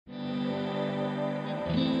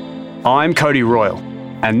I'm Cody Royal,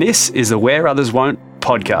 and this is the Where Others Won't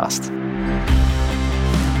podcast.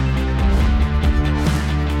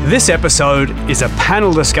 This episode is a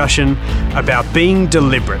panel discussion about being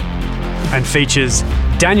deliberate and features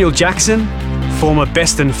Daniel Jackson, former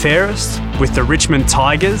best and fairest with the Richmond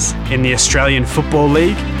Tigers in the Australian Football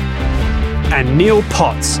League, and Neil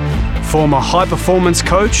Potts, former high-performance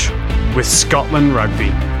coach with Scotland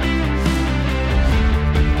Rugby.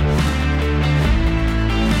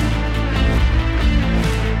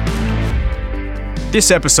 This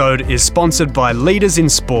episode is sponsored by Leaders in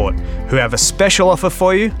Sport, who have a special offer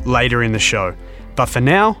for you later in the show. But for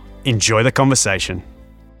now, enjoy the conversation.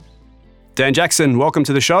 Dan Jackson, welcome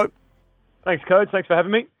to the show. Thanks, Coach. Thanks for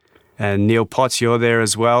having me. And Neil Potts, you're there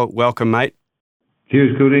as well. Welcome, mate.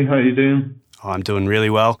 Cheers, Cody. How are you doing? I'm doing really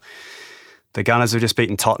well. The Gunners have just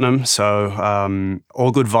beaten Tottenham, so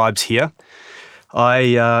all good vibes here.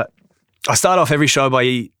 I start off every show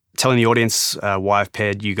by telling the audience why I've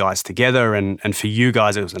paired you guys together, and for you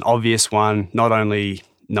guys it was an obvious one, not only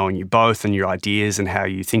knowing you both and your ideas and how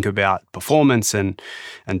you think about performance and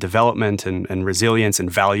development and resilience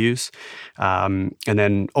and values. And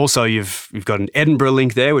then also you've got an Edinburgh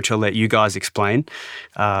link there, which I'll let you guys explain.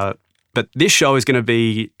 But this show is going to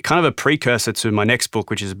be kind of a precursor to my next book,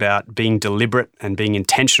 which is about being deliberate and being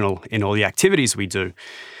intentional in all the activities we do.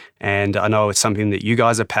 And I know it's something that you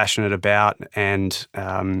guys are passionate about and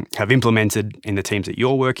have implemented in the teams that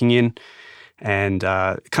you're working in. And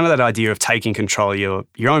kind of that idea of taking control of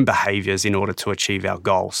your own behaviours in order to achieve our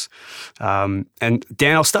goals. And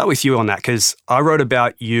Dan, I'll start with you on that, because I wrote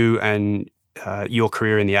about you and your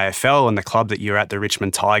career in the AFL and the club that you're at, the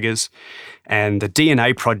Richmond Tigers, and the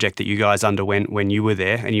DNA project that you guys underwent when you were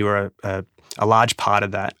there, and you were a large part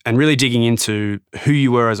of that, and really digging into who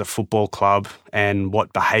you were as a football club and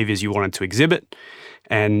what behaviours you wanted to exhibit.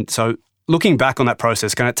 And so looking back on that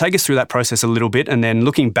process, can it take us through that process a little bit, and then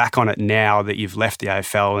looking back on it now that you've left the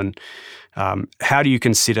AFL, and how do you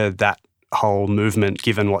consider that whole movement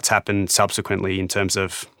given what's happened subsequently in terms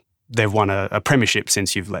of they've won a premiership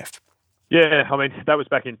since you've left? Yeah, I mean, that was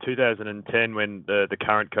back in 2010 when the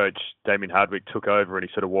current coach, Damien Hardwick, took over, and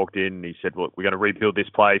he sort of walked in and he said, well, we're going to rebuild this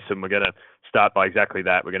place and we're going to start by exactly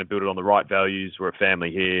that. We're going to build it on the right values. We're a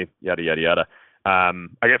family here, yada, yada, yada.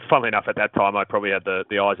 I guess, funnily enough, at that time, I probably had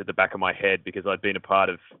the eyes at the back of my head because I'd been a part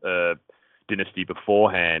of Dynasty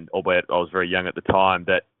beforehand, albeit I was very young at the time,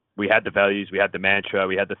 that we had the values, we had the mantra,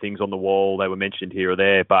 we had the things on the wall. They were mentioned here or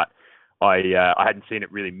there, but I hadn't seen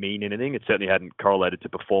it really mean anything. It certainly hadn't correlated to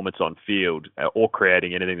performance on field or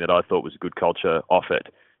creating anything that I thought was a good culture off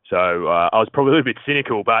it. So I was probably a little bit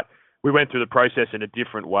cynical, but we went through the process in a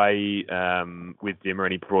different way with Dimmer,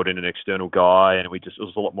 and he brought in an external guy, and it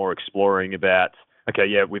was a lot more exploring about, okay,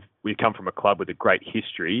 yeah, we've come from a club with a great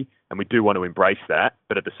history, and we do want to embrace that,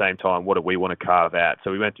 but at the same time, what do we want to carve out?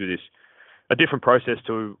 So we went through a different process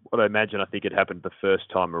to what I think it happened the first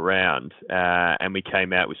time around. And we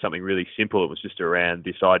came out with something really simple. It was just around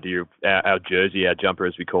this idea of our jersey, our jumper,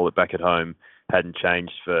 as we call it back at home, hadn't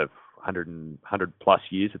changed for 100 plus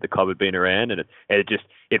years that the club had been around. And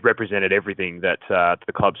it represented everything that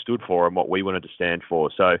the club stood for and what we wanted to stand for.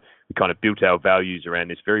 So we kind of built our values around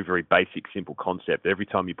this very, very basic, simple concept. Every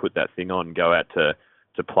time you put that thing on and go out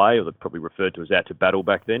to play, or probably referred to as out to battle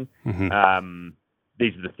back then,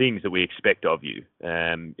 these are the things that we expect of you.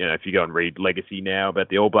 If you go and read Legacy now about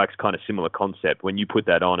the All Blacks, kind of similar concept. When you put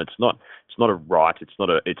that on, it's not a right, it's not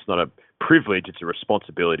a privilege, it's a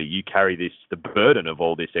responsibility. You carry the burden of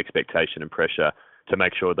all this expectation and pressure to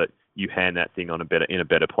make sure that you hand that thing in a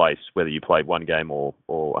better place, whether you played one game or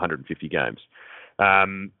 150 games.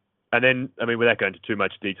 And then, without going into too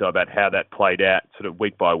much detail about how that played out sort of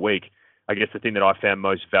week by week, I guess the thing that I found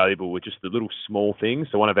most valuable were just the little small things.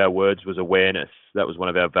 So one of our words was awareness. That was one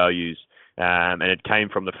of our values. And it came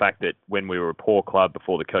from the fact that when we were a poor club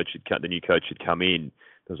before the new coach had come in,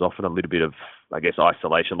 there was often a little bit of, I guess,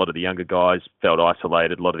 isolation. A lot of the younger guys felt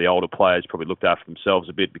isolated. A lot of the older players probably looked after themselves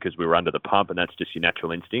a bit because we were under the pump, and that's just your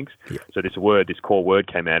natural instincts. Yeah. So this core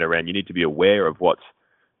word came out around you need to be aware of what's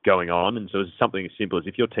going on. And so it was something as simple as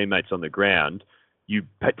if your teammate's on the ground, you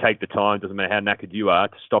take the time, doesn't matter how knackered you are,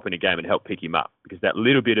 to stop in a game and help pick him up. Because that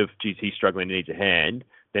little bit of, geez, he's struggling, he needs a hand,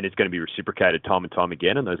 then it's going to be reciprocated time and time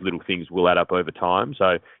again, and those little things will add up over time.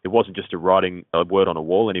 So it wasn't just writing a word on a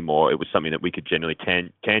wall anymore. It was something that we could generally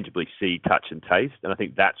tangibly see, touch and taste. And I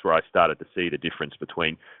think that's where I started to see the difference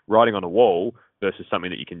between writing on a wall versus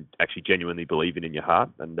something that you can actually genuinely believe in your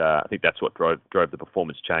heart. And I think that's what drove the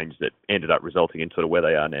performance change that ended up resulting in sort of where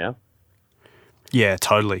they are now. Yeah,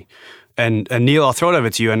 totally. And Neil, I'll throw it over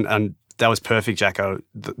to you, and that was perfect, Jacko.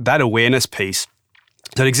 That awareness piece,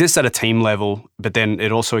 So it exists at a team level, but then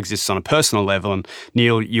it also exists on a personal level. And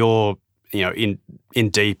Neil, you're in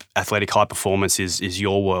deep athletic high performance is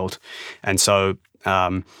your world, and so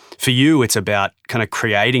for you, it's about kind of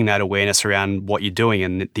creating that awareness around what you're doing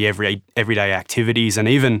and the everyday activities, and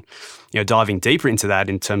even diving deeper into that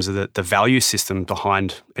in terms of the value system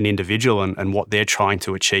behind an individual and what they're trying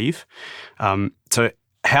to achieve. So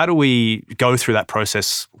how do we go through that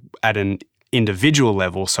process at an individual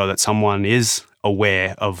level so that someone is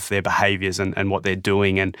aware of their behaviours and what they're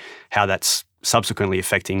doing and how that's subsequently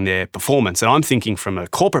affecting their performance? And I'm thinking from a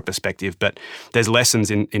corporate perspective, but there's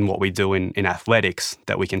lessons in what we do in athletics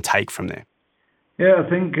that we can take from there. Yeah, I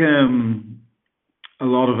think a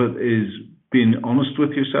lot of it is being honest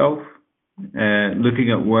with yourself,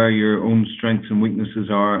 looking at where your own strengths and weaknesses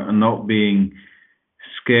are, and not being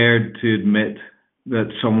scared to admit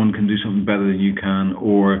that someone can do something better than you can,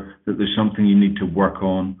 or that there's something you need to work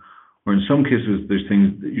on, or in some cases there's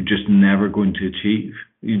things that you're just never going to achieve.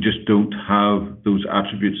 You just don't have those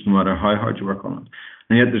attributes no matter how hard you work on it.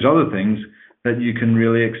 And yet there's other things that you can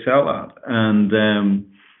really excel at. And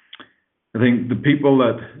I think the people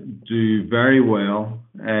that do very well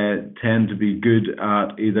tend to be good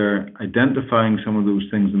at either identifying some of those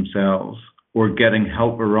things themselves or getting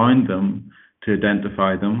help around them to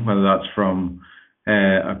identify them, whether that's from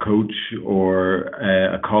a coach or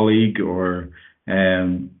a colleague, or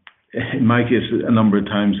in my case, a number of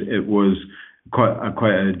times it was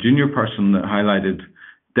quite a junior person that highlighted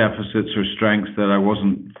deficits or strengths that I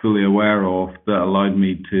wasn't fully aware of that allowed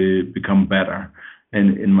me to become better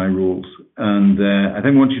in my roles. And I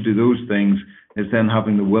think once you do those things, it's then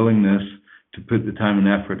having the willingness to put the time and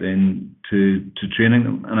effort in to training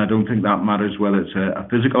them. And I don't think that matters whether it's a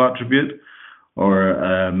physical attribute or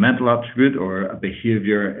a mental attribute or a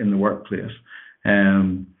behavior in the workplace.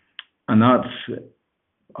 And that's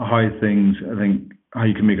how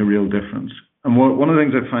you can make a real difference. And one of the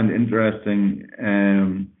things I find interesting,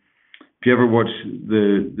 if you ever watch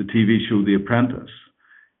the TV show The Apprentice,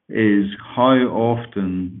 is how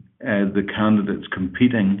often the candidates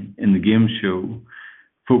competing in the game show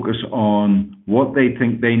focus on what they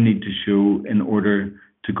think they need to show in order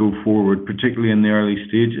to go forward, particularly in the early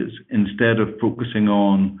stages, instead of focusing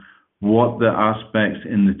on what the aspects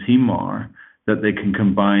in the team are that they can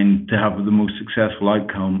combine to have the most successful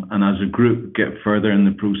outcome, and as a group get further in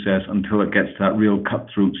the process until it gets to that real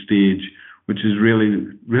cutthroat stage, which is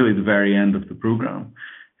really the very end of the program.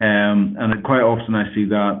 And quite often I see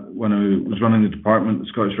that when I was running the department at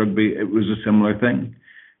Scottish Rugby, it was a similar thing.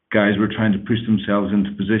 Guys were trying to push themselves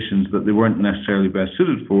into positions that they weren't necessarily best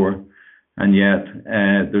suited for, and yet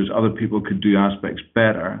there's other people could do aspects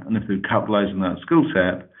better, and if they capitalize on that skill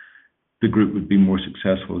set, the group would be more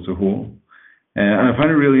successful as a whole. And I find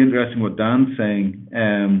it really interesting what Dan's saying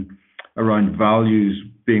around values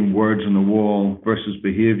being words on the wall versus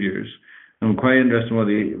behaviours. And I'm quite interested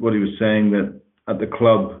in what he was saying, that at the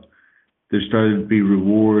club there started to be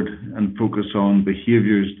reward and focus on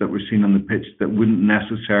behaviours that were seen on the pitch that wouldn't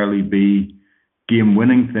necessarily be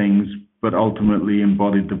game-winning things, but ultimately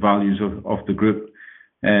embodied the values of the group.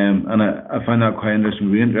 And I find that quite interesting.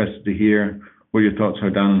 We'd be interested to hear what your thoughts are,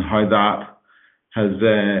 Dan, and how that has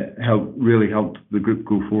really helped the group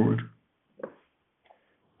go forward.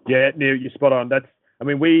 Yeah, Neil, you're spot on.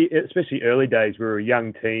 We, especially early days, we were a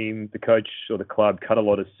young team. The coach or the club cut a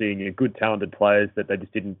lot of senior, good, talented players that they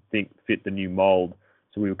just didn't think fit the new mould.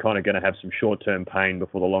 So we were kind of going to have some short-term pain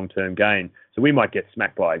before the long-term gain. So we might get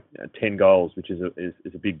smacked by 10 goals, which is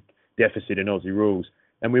a big deficit in Aussie rules.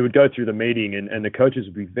 And we would go through the meeting, and the coaches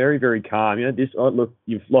would be very, very calm. Look,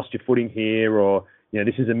 you've lost your footing here, or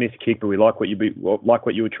this is a missed kick, but we like what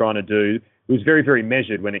you were trying to do. It was very, very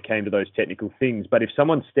measured when it came to those technical things. But if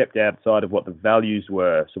someone stepped outside of what the values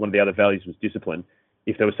were, so one of the other values was discipline,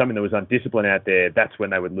 if there was something that was undisciplined out there, that's when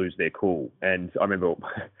they would lose their cool. And I remember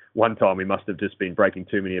one time we must have just been breaking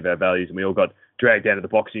too many of our values, and we all got dragged down to the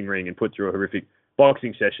boxing ring and put through a horrific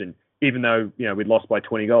boxing session, even though we'd lost by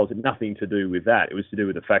 20 goals. It had nothing to do with that. It was to do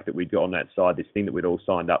with the fact that we'd got on that side, this thing that we'd all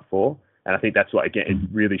signed up for. And I think that's what, again, it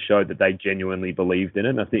really showed that they genuinely believed in it.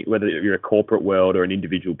 And I think whether you're a corporate world or an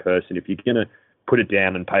individual person, if you're going to put it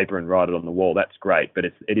down on paper and write it on the wall, that's great. But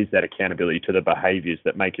it is that accountability to the behaviours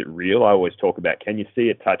that make it real. I always talk about, can you see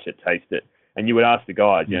it, touch it, taste it? And you would ask the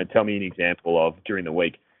guys, tell me an example of, during the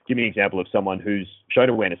week, give me an example of someone who's showed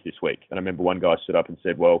awareness this week. And I remember one guy stood up and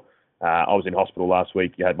said, well, I was in hospital last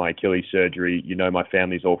week. You had my Achilles surgery. My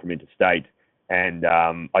family's all from interstate. And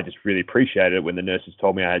I just really appreciated it when the nurses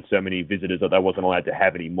told me I had so many visitors that I wasn't allowed to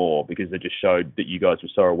have any more, because it just showed that you guys were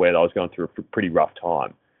so aware that I was going through a pretty rough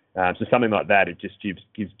time. So something like that, it just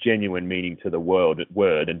gives genuine meaning to the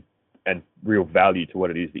word. And and real value to what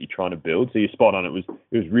it is that you're trying to build. So you're spot on. It was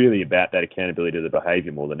really about that accountability to the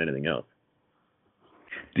behaviour more than anything else.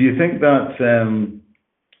 Do you think that,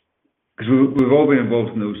 because we've all been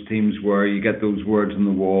involved in those teams where you get those words on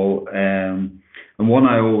the wall, and one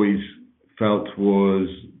I always felt was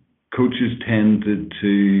coaches tended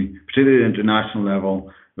to, particularly at the international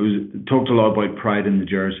level, it talked a lot about pride in the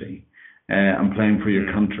jersey and playing for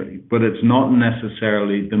your country, but it's not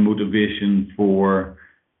necessarily the motivation for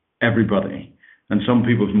everybody. And some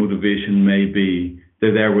people's motivation may be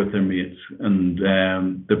they're there with their mates and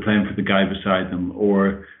they're playing for the guy beside them,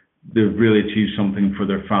 or they've really achieved something for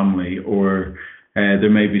their family, or there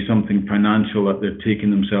may be something financial that they're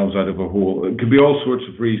taking themselves out of a hole. It could be all sorts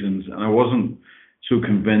of reasons. And I wasn't so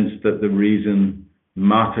convinced that the reason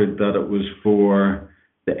mattered, that it was for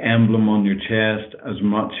the emblem on your chest as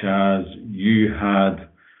much as you had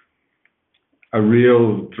a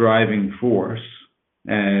real driving force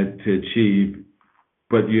to achieve,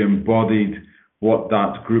 but you embodied what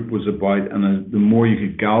that group was about. And the more you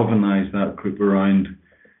could galvanize that group around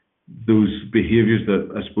those behaviors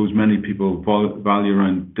that I suppose many people value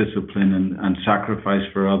around discipline and sacrifice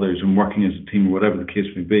for others and working as a team, or whatever the case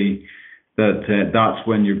may be, that's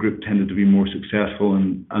when your group tended to be more successful.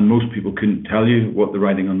 And most people couldn't tell you what the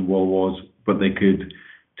writing on the wall was, but they could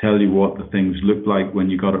tell you what the things looked like when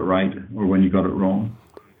you got it right or when you got it wrong.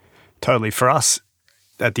 Totally. For us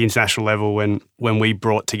at the international level, when we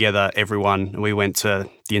brought together everyone, we went to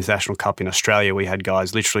the International Cup in Australia, we had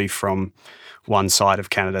guys literally from one side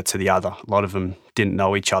of Canada to the other. A lot of them didn't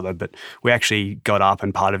know each other, but we actually got up,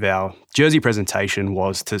 and part of our jersey presentation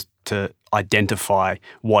was to identify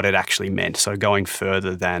what it actually meant. So going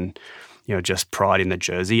further than, just pride in the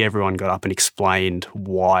jersey, everyone got up and explained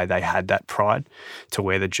why they had that pride to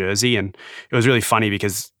wear the jersey. And it was really funny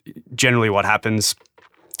because generally what happens,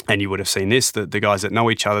 and you would have seen this, the guys that know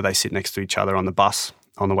each other, they sit next to each other on the bus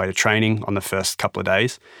on the way to training on the first couple of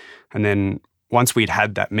days. And then once we'd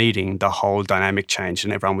had that meeting, the whole dynamic changed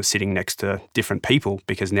and everyone was sitting next to different people,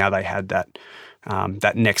 because now they had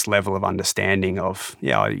that next level of understanding of,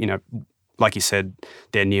 like you said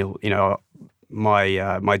there, Neil,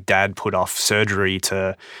 my dad put off surgery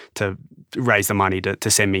to raise the money to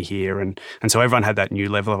send me here. And so everyone had that new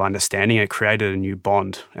level of understanding. It created a new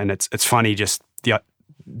bond. And it's funny, just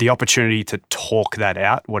the opportunity to talk that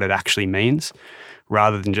out, what it actually means,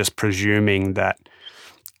 rather than just presuming that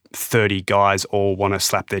 30 guys all want to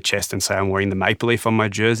slap their chest and say, I'm wearing the Maple Leaf on my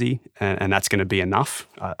jersey, and that's going to be enough.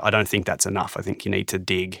 I don't think that's enough. I think you need to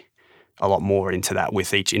dig a lot more into that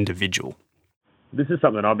with each individual. This is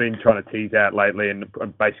something I've been trying to tease out lately, and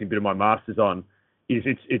I'm basing a bit of my master's on, is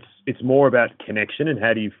it's more about connection and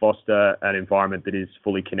how do you foster an environment that is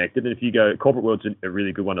fully connected. And if you go, corporate world's a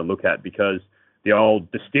really good one to look at, because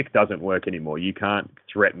the stick doesn't work anymore. You can't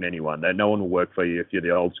threaten anyone. No one will work for you if you're the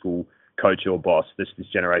old school coach or boss. This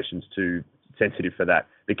generation's too sensitive for that.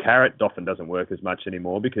 The carrot often doesn't work as much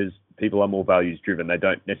anymore because people are more values driven. They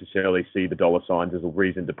don't necessarily see the dollar signs as a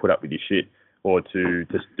reason to put up with your shit or to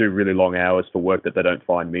do really long hours for work that they don't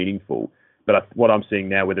find meaningful. But what I'm seeing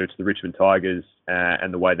now, whether it's the Richmond Tigers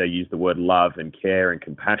and the way they use the word love and care and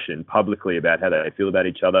compassion publicly about how they feel about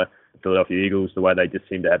each other, the Philadelphia Eagles, the way they just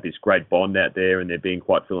seem to have this great bond out there, and they're being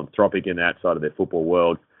quite philanthropic in outside of their football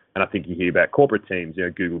world. And I think you hear about corporate teams,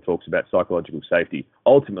 Google talks about psychological safety.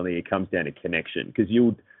 Ultimately, it comes down to connection, because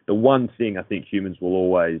the one thing I think humans will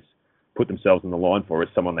always put themselves on the line for is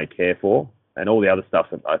someone they care for, and all the other stuff,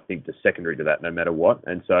 I think, is secondary to that, no matter what.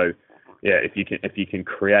 And so, yeah, if you can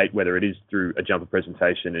create, whether it is through a jumper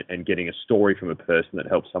presentation and getting a story from a person that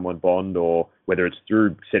helps someone bond, or whether it's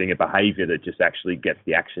through setting a behaviour that just actually gets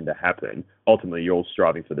the action to happen, ultimately you're all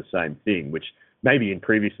striving for the same thing, which maybe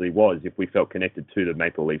previously was if we felt connected to the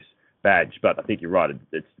Maple Leafs badge. But I think you're right.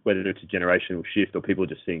 It's whether it's a generational shift or people are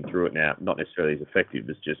just seeing through it now, not necessarily as effective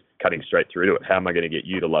as just cutting straight through to it. How am I going to get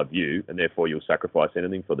you to love you? And therefore you'll sacrifice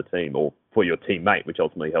anything for the team or for your teammate, which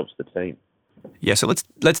ultimately helps the team. Yeah, so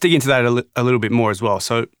let's dig into that a little bit more as well.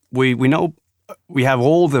 So we know we have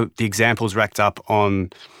all the examples racked up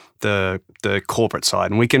on the corporate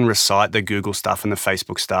side, and we can recite the Google stuff and the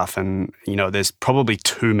Facebook stuff, and there's probably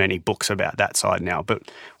too many books about that side now.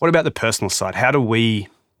 But what about the personal side? How do we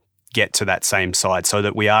get to that same side so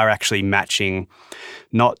that we are actually matching?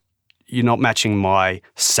 You're not matching my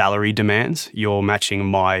salary demands, you're matching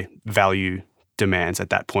my value demands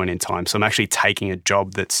at that point in time. So I'm actually taking a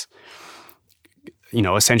job that's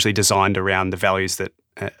essentially designed around the values that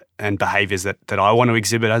and behaviors that I want to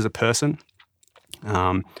exhibit as a person.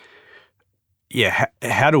 How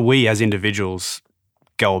do we as individuals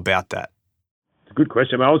go about that? It's a good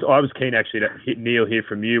question. I was keen actually to hear, Neil, hear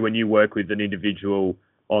from you when you work with an individual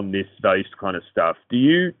on this values kind of stuff, do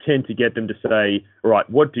you tend to get them to say, all right,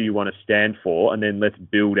 what do you want to stand for? And then let's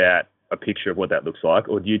build out a picture of what that looks like.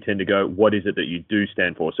 Or do you tend to go, what is it that you do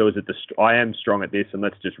stand for? So is it I am strong at this and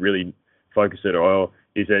let's just really focus it? Or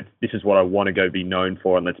is it, this is what I want to go be known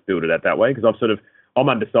for and let's build it out that way? Because I'm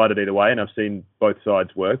undecided either way and I've seen both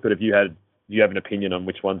sides work. But do you have an opinion on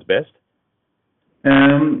which one's best?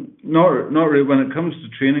 Not really. When it comes to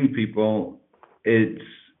training people, it's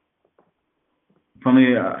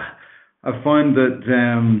funny. I find that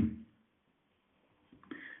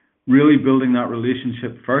really building that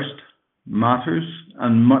relationship first matters,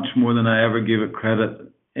 and much more than I ever gave it credit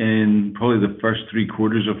in probably the first 3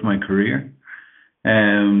 quarters of my career.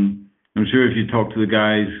 I'm sure if you talk to the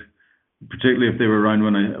guys, particularly if they were around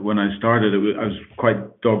when I started, I was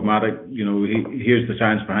quite dogmatic. You know, here's the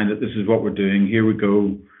science behind it. This is what we're doing. Here we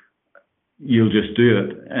go. You'll just do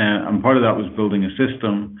it. And part of that was building a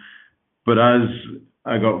system. But as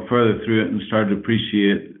I got further through it and started to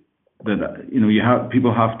appreciate that, you know,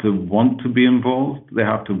 people have to want to be involved. They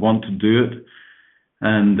have to want to do it.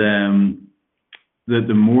 And that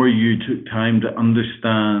the more you took time to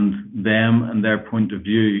understand them and their point of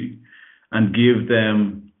view and give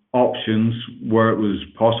them options where it was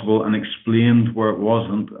possible and explained where it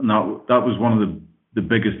wasn't. And that was one of the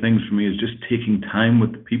biggest things for me, is just taking time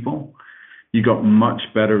with the people. You got much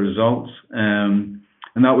better results. And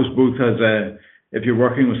that was both if you're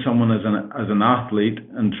working with someone as an athlete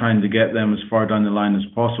and trying to get them as far down the line as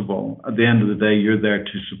possible, at the end of the day, you're there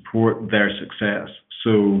to support their success.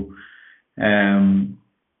 So there's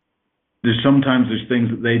things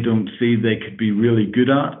that they don't see they could be really good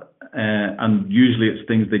at. And usually it's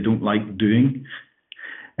things they don't like doing.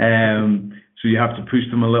 So you have to push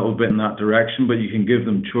them a little bit in that direction, but you can give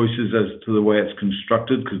them choices as to the way it's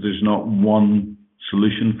constructed, because there's not one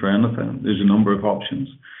solution for anything. There's a number of options.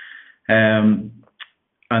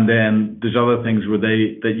 And then there's other things where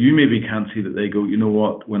that you maybe can't see, that they go, you know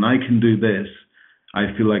what, when I can do this,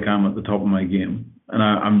 I feel like I'm at the top of my game. And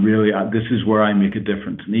I'm really this is where I make a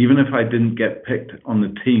difference. And even if I didn't get picked on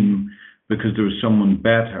the team because there was someone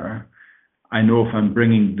better, I know if I'm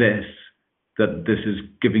bringing this, that this is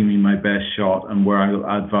giving me my best shot and where I'll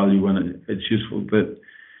add value when it's useful. But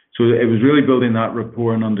so it was really building that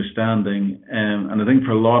rapport and understanding. And I think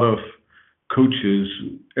for a lot of coaches,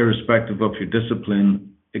 irrespective of your discipline,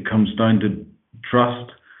 it comes down to trust.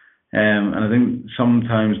 And I think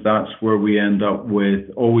sometimes that's where we end up with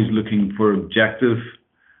always looking for objective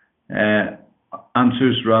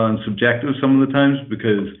answers rather than subjective some of the times,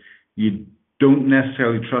 because you don't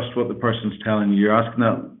necessarily trust what the person's telling you. You're asking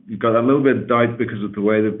that, you've got a little bit of doubt because of the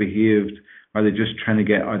way they've behaved. Are they just trying to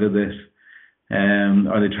get out of this?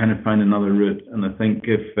 Are they trying to find another route? And I think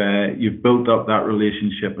if you've built up that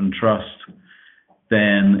relationship and trust,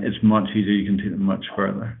 then it's much easier. You can take them much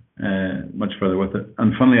further with it.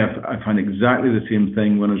 And funnily, I find exactly the same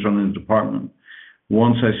thing when I was running the department.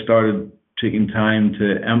 Once I started taking time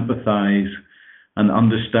to empathize and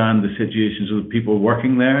understand the situations of the people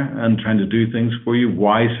working there and trying to do things for you,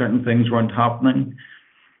 why certain things weren't happening,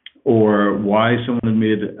 or why someone had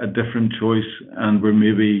made a different choice and were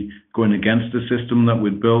maybe going against the system that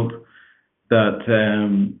we'd built, that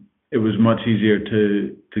it was much easier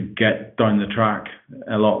to get down the track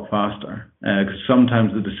a lot faster. Because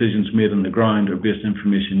sometimes the decisions made on the ground are based on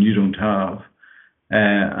information you don't have.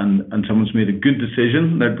 And someone's made a good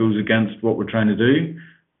decision that goes against what we're trying to do,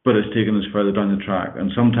 but it's taken us further down the track.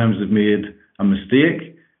 And sometimes they've made a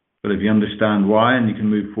mistake, but if you understand why and you can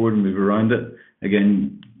move forward and move around it,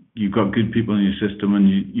 again, you've got good people in your system and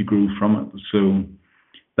you grow from it. So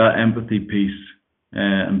that empathy piece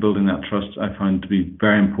and building that trust, I find to be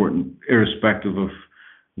very important, irrespective of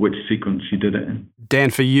which sequence you did it in. Dan,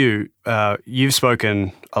 for you, you've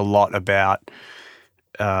spoken a lot about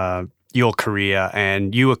your career,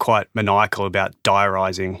 and you were quite maniacal about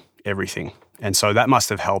diarising everything. And so that must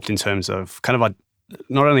have helped in terms of kind of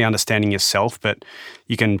not only understanding yourself, but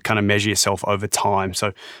you can kind of measure yourself over time.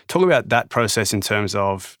 So talk about that process in terms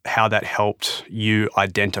of how that helped you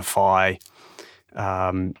identify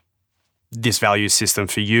this value system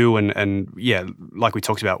for you, and yeah, like we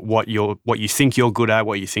talked about, what you think you're good at,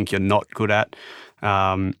 what you think you're not good at,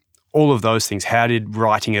 all of those things. How did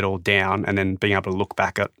writing it all down and then being able to look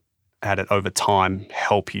back at it over time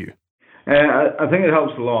help you? I think it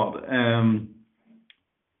helps a lot.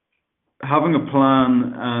 Having a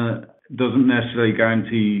plan doesn't necessarily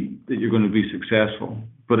guarantee that you're going to be successful,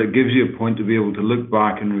 but it gives you a point to be able to look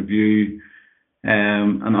back and review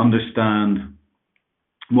and understand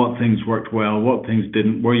what things worked well, what things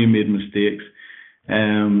didn't, where you made mistakes.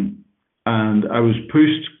 And I was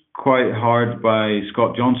pushed quite hard by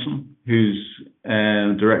Scott Johnson, who's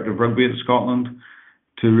director of rugby at Scotland,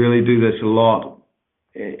 to really do this a lot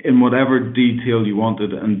in whatever detail you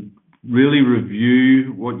wanted, and really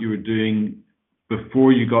review what you were doing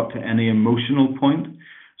before you got to any emotional point.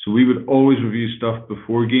 So we would always review stuff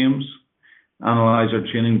before games, analyze our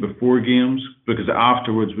training before games, because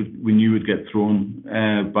afterwards we knew we'd get thrown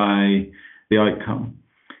by the outcome.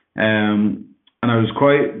 And I was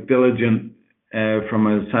quite diligent from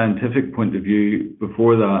a scientific point of view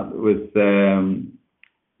before that, with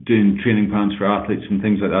doing training plans for athletes and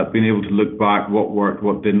things like that, being able to look back what worked,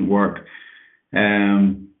 what didn't work,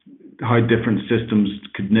 how different systems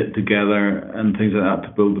could knit together and things like that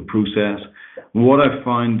to build the process. What I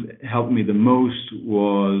found helped me the most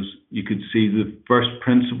was you could see the first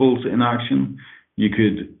principles in action. You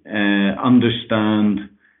could understand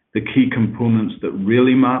the key components that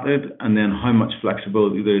really mattered, and then how much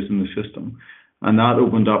flexibility there is in the system. And that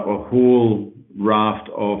opened up a whole raft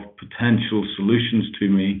of potential solutions to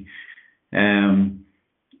me,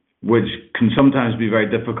 which can sometimes be very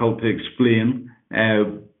difficult to explain,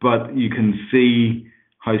 but you can see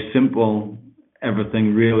how simple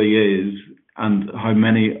everything really is, and how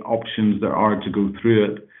many options there are to go through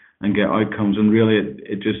it and get outcomes. And really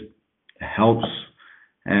it just helps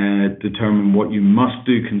determine what you must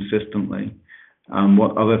do consistently, and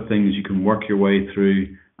what other things you can work your way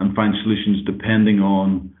through and find solutions depending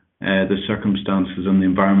on the circumstances and the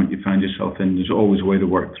environment you find yourself in. There's always a way to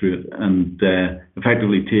work through it, and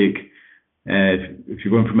effectively take, if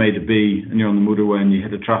you're going from A to B and you're on the motorway and you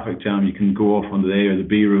hit a traffic jam, you can go off on the A or the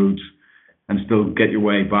B roads and still get your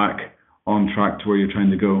way back on track to where you're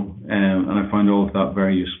trying to go. And I find all of that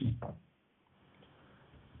very useful.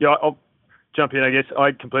 Yeah, I'll jump in. I guess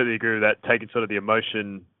I completely agree with that, taking sort of the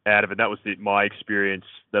emotion out of it. That was my experience,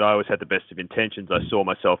 that I always had the best of intentions. I saw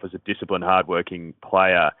myself as a disciplined, hardworking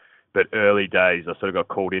player, but early days I sort of got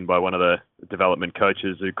called in by one of the development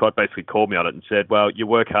coaches who quite basically called me on it and said, well, you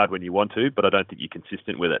work hard when you want to, but I don't think you're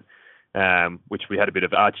consistent with it. Which we had a bit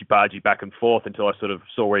of argy-bargy back and forth until I sort of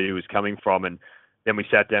saw where he was coming from. And then we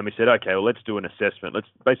sat down, we said, okay, well, let's do an assessment.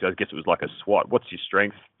 Basically, I guess it was like a SWOT. What's your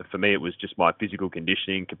strength? For me, it was just my physical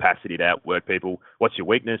conditioning, capacity to outwork people. What's your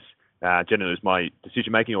weakness? Generally, it was my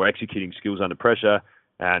decision-making or executing skills under pressure.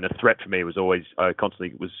 And a threat for me was always, I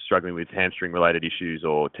constantly was struggling with hamstring-related issues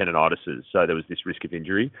or tendinitises. So there was this risk of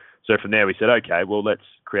injury. So from there, we said, okay, well, let's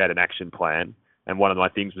create an action plan. And one of my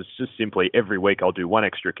things was just simply every week I'll do one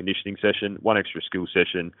extra conditioning session, one extra skill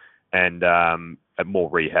session, and more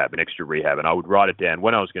rehab, an extra rehab. And I would write it down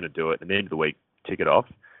when I was going to do it, and at the end of the week, tick it off.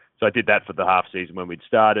 So I did that for the half season when we'd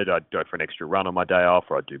started. I'd go for an extra run on my day off,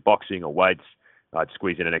 or I'd do boxing or weights. I'd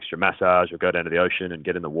squeeze in an extra massage or go down to the ocean and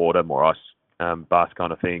get in the water, more ice bath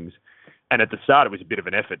kind of things. And at the start, it was a bit of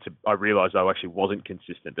an effort. I realised I actually wasn't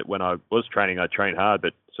consistent, that when I was training, I trained hard,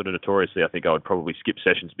 but sort of notoriously, I think I would probably skip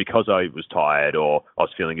sessions because I was tired or I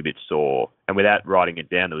was feeling a bit sore. And without writing it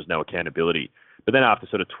down, there was no accountability. But then after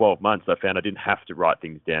sort of 12 months, I found I didn't have to write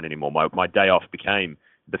things down anymore. My day off became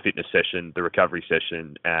the fitness session, the recovery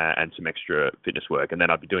session, and some extra fitness work. And then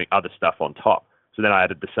I'd be doing other stuff on top. So then I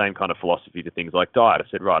added the same kind of philosophy to things like diet. I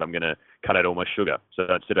said, right, I'm going to cut out all my sugar. So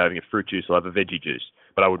instead of having a fruit juice, I'll have a veggie juice.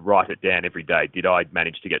 But I would write it down every day. Did I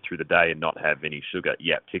manage to get through the day and not have any sugar?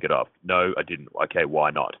 Yeah, tick it off. No, I didn't. Okay,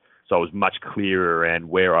 why not? So I was much clearer around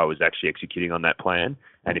where I was actually executing on that plan.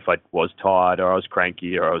 And if I was tired or I was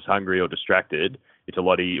cranky or I was hungry or distracted, it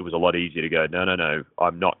was a lot easier to go, no,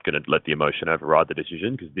 I'm not going to let the emotion override the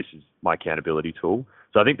decision, because this is my accountability tool.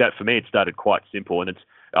 So I think that for me, it started quite simple. And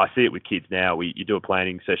I see it with kids now. You do a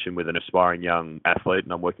planning session with an aspiring young athlete,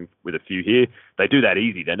 and I'm working with a few here. They do that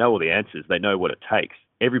easy. They know all the answers. They know what it takes.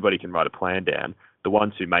 Everybody can write a plan down. The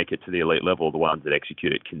ones who make it to the elite level are the ones that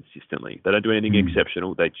execute it consistently. They don't do anything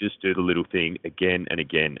exceptional. They just do the little thing again and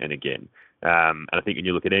again and again. And I think when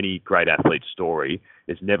you look at any great athlete's story,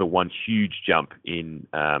 there's never one huge jump in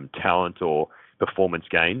talent or performance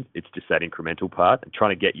gain. It's just that incremental part. And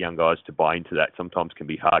trying to get young guys to buy into that sometimes can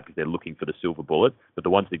be hard because they're looking for the silver bullet. But the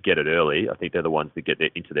ones that get it early, I think they're the ones that get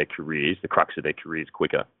into their careers, the crux of their careers,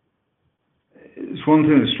 quicker. It's one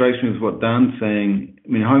thing that strikes me is what Dan's saying. I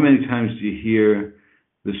mean, how many times do you hear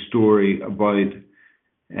the story about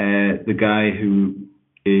the guy who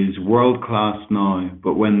is world class now,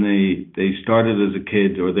 but when they started as a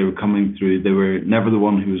kid, or they were coming through, they were never the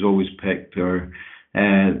one who was always picked, or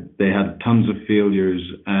they had tons of failures,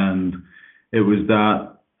 and it was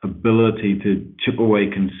that ability to chip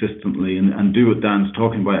away consistently and do what Dan's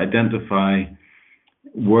talking about, identify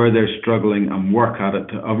where they're struggling and work at it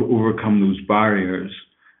to overcome those barriers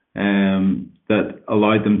that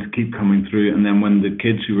allowed them to keep coming through. And then when the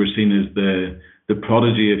kids who were seen as the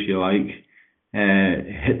prodigy, if you like,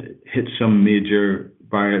 hit some major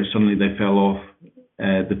barrier, suddenly they fell off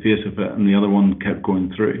the face of it, and the other one kept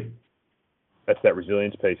going through. That's that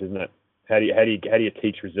resilience piece, isn't it? How do you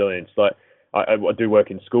teach resilience? Like I do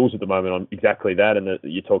work in schools at the moment on exactly that, and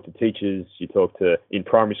you talk to teachers, you talk to in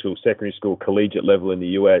primary school, secondary school, collegiate level in the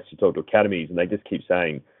US, you talk to academies, and they just keep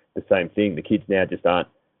saying the same thing. The kids now just aren't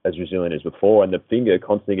as resilient as before, and the finger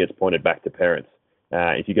constantly gets pointed back to parents.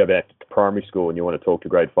 If you go back to primary school and you want to talk to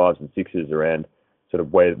grade 5s and 6s around sort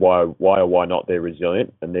of why or why not they're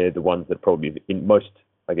resilient, and they're the ones that probably in most,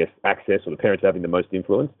 I guess, access, or the parents having the most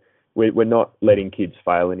influence, we're not letting kids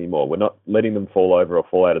fail anymore. We're not letting them fall over or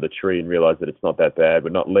fall out of the tree and realize that it's not that bad.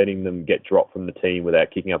 We're not letting them get dropped from the team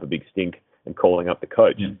without kicking up a big stink and calling up the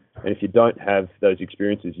coach. Yeah. And if you don't have those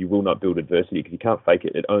experiences, you will not build adversity, because you can't fake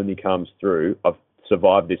it. It only comes through, I've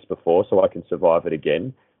survived this before, so I can survive it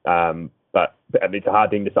again. But I mean, it's a hard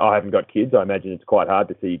thing to say. I haven't got kids. I imagine it's quite hard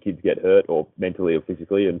to see your kids get hurt, or mentally or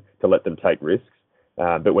physically, and to let them take risks.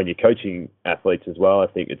 But when you're coaching athletes as well, I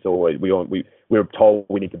think it's always we're told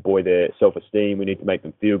we need to buoy their self-esteem. We need to make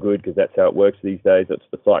them feel good, because that's how it works these days. That's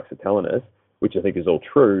what the psychs are telling us, which I think is all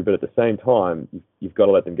true. But at the same time, you've got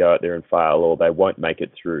to let them go out there and fail, or they won't make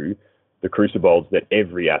it through the crucibles that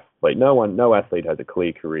every athlete, no athlete has a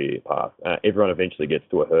clear career path. Everyone eventually gets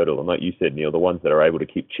to a hurdle. And like you said, Neil, the ones that are able to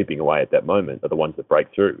keep chipping away at that moment are the ones that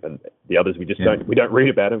break through. And the others, we don't read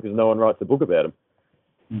about them, because no one writes a book about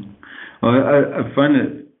them. Well, I find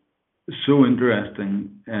it so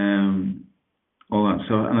interesting, all that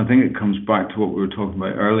stuff. And I think it comes back to what we were talking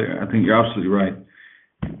about earlier. I think you're absolutely right.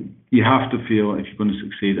 You have to feel, if you're going to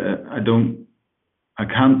succeed, I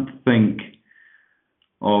can't think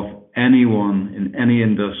of anyone in any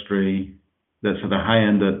industry that's at a high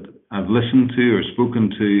end that I've listened to or spoken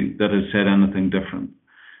to that has said anything different.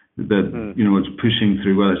 That, it's pushing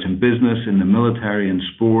through, whether it's in business, in the military, in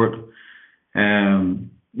sport,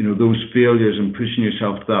 those failures and pushing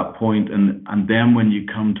yourself to that point. And then when you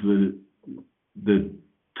come to the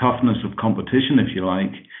toughness of competition, if you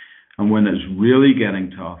like, and when it's really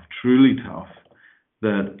getting tough, truly tough,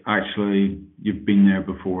 that actually you've been there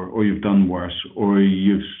before, or you've done worse, or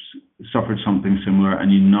you've suffered something similar,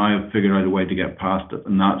 and you now have figured out a way to get past it,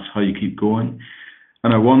 and that's how you keep going.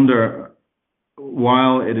 And I wonder,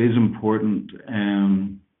 while it is important,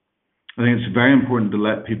 I think it's very important to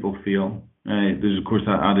let people feel. There's, of course,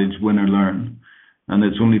 that adage, win or learn, and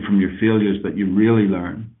it's only from your failures that you really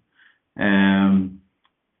learn.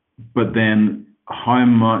 But then how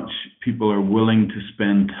much people are willing to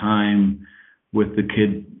spend time with the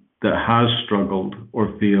kid that has struggled or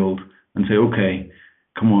failed and say, okay,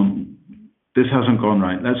 come on, this hasn't gone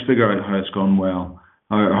right. Let's figure out how it's gone well,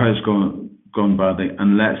 how it's gone badly,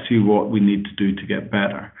 and let's see what we need to do to get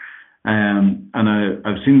better. And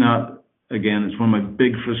I've seen that, again, it's one of my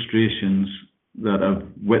big frustrations that I've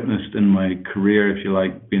witnessed in my career, if you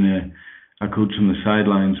like, being a coach on the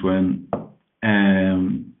sidelines, when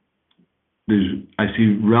I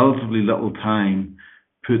see relatively little time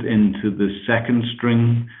put into the second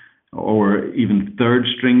string or even third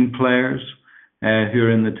string players who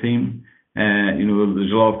are in the team.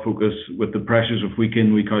 There's a lot of focus with the pressures of week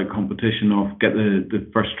in, week out competition of get the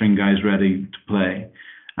first string guys ready to play.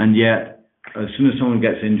 And yet, as soon as someone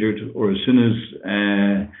gets injured, or as soon as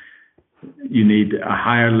you need a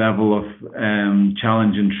higher level of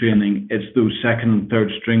challenge and training, it's those second and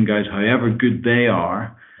third string guys, however good they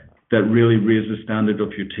are, that really raise the standard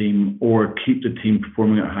of your team or keep the team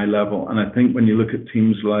performing at a high level. And I think when you look at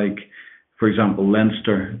teams like, for example,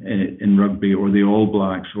 Leinster in rugby, or the All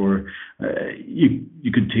Blacks, or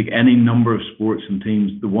you could take any number of sports and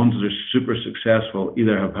teams, the ones that are super successful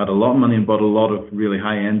either have had a lot of money and bought a lot of really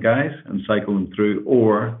high-end guys and cycle them through,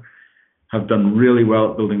 or have done really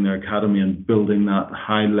well at building their academy and building that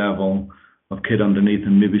high level of kid underneath,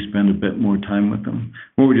 and maybe spend a bit more time with them.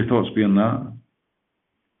 What would your thoughts be on that?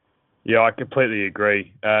 Yeah, I completely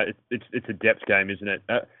agree. It's a depth game, isn't it?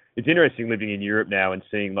 It's interesting living in Europe now and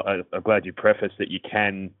seeing, I'm glad you prefaced that you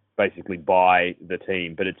can basically buy the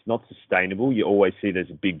team, but it's not sustainable. You always see there's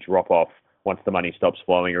a big drop-off once the money stops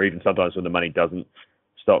flowing, or even sometimes when the money doesn't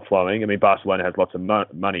stop flowing. I mean, Barcelona has lots of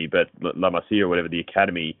money, but La Masia or whatever, the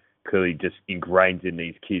academy, clearly just ingrains in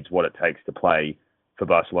these kids what it takes to play for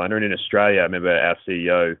Barcelona. And in Australia, I remember our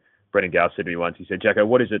CEO, Brendan Gale, said to me once, he said, Jacko,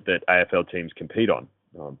 what is it that AFL teams compete on?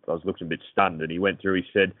 I was looking a bit stunned, and he went through, he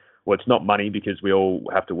said, well, it's not money because we all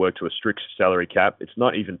have to work to a strict salary cap. It's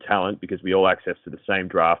not even talent because we all access to the same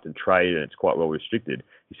draft and trade, and it's quite well restricted.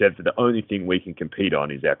 He said that the only thing we can compete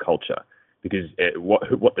on is our culture, because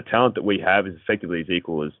what the talent that we have is effectively as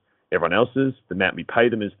equal as everyone else's. The amount we pay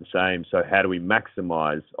them is the same. So how do we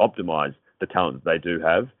optimize the talent that they do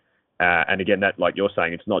have? And again, that, like you're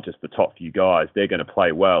saying, it's not just the top few guys. They're going to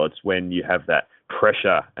play well. It's when you have that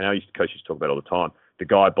pressure, and our coaches talk about it all the time, the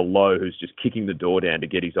guy below who's just kicking the door down to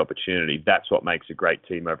get his opportunity. That's what makes a great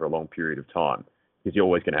team over a long period of time, because you're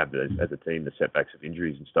always going to have, as a team, the setbacks of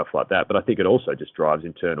injuries and stuff like that. But I think it also just drives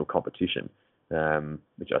internal competition,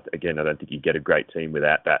 which, again, I don't think you get a great team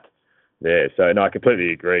without that there. So, no, I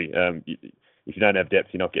completely agree. If you don't have depth,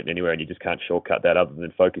 you're not getting anywhere, and you just can't shortcut that other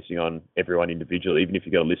than focusing on everyone individually. Even if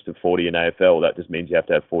you've got a list of 40 in AFL, that just means you have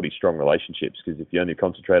to have 40 strong relationships, because if you only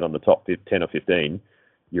concentrate on the top 10 or 15,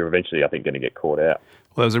 you're eventually, I think, going to get caught out.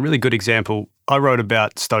 Well, there's a really good example. I wrote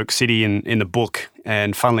about Stoke City in the book,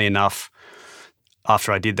 and funnily enough,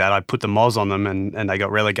 after I did that, I put the Moz on them and they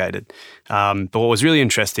got relegated. But what was really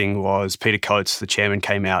interesting was Peter Coates, the chairman,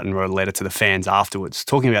 came out and wrote a letter to the fans afterwards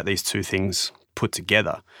talking about these two things put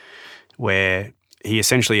together, where he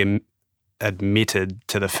essentially admitted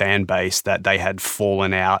to the fan base that they had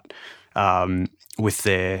fallen out with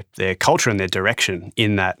their culture and their direction,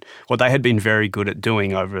 in that what they had been very good at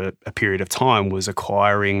doing over a period of time was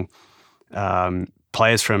acquiring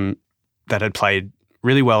players that had played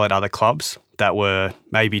really well at other clubs that were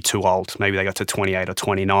maybe too old. Maybe they got to 28 or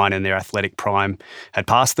 29 and their athletic prime had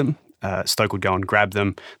passed them. Stoke would go and grab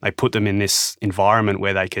them. They put them in this environment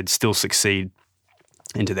where they could still succeed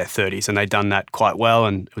into their 30s, and they'd done that quite well,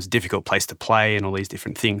 and it was a difficult place to play and all these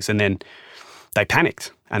different things. And then they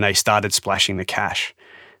panicked and they started splashing the cash,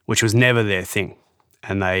 which was never their thing.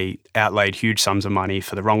 And they outlaid huge sums of money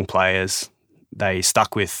for the wrong players. They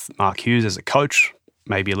stuck with Mark Hughes as a coach,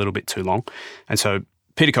 maybe a little bit too long. And so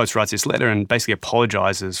Peter Coates writes this letter and basically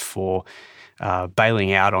apologises for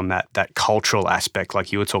bailing out on that cultural aspect,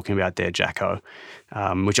 like you were talking about there, Jacko,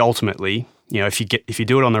 which ultimately, if you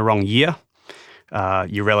do it on the wrong year,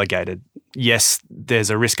 you're relegated. Yes, there's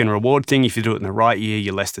a risk and reward thing. If you do it in the right year,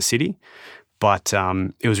 you're Leicester City. But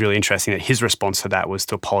it was really interesting that his response to that was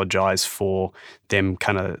to apologise for them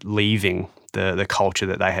kind of leaving the culture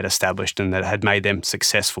that they had established and that had made them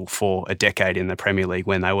successful for a decade in the Premier League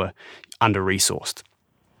when they were under-resourced.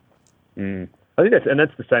 I think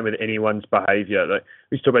that's the same with anyone's behaviour. Like,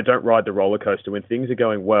 we talk about, don't ride the roller coaster. When things are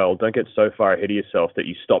going well, don't get so far ahead of yourself that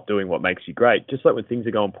you stop doing what makes you great. Just like when things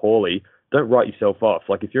are going poorly, don't write yourself off.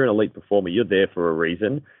 Like, if you're an elite performer, you're there for a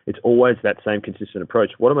reason. It's always that same consistent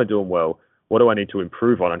approach. What am I doing well? What do I need to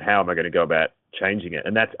improve on, and how am I going to go about changing it?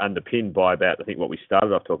 And that's underpinned by I think what we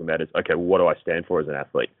started off talking about is, okay, well, what do I stand for as an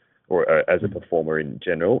athlete or as a performer in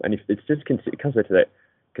general? And if it's just, it comes back to that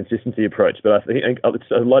consistency approach. But I think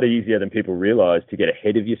it's a lot easier than people realise to get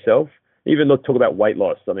ahead of yourself. Even talk about weight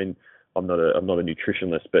loss. I mean, I'm not a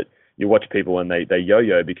nutritionist, but you watch people and they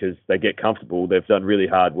yo-yo because they get comfortable. They've done really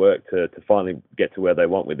hard work to finally get to where they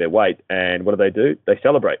want with their weight. And what do? They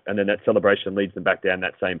celebrate. And then that celebration leads them back down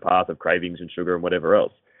that same path of cravings and sugar and whatever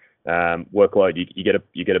else. Workload, you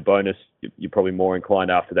get a bonus. You're probably more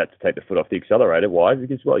inclined after that to take the foot off the accelerator. Why?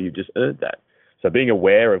 Because, well, you've just earned that. So being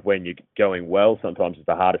aware of when you're going well sometimes is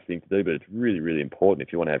the hardest thing to do, but it's really, really important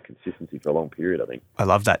if you want to have consistency for a long period, I think. I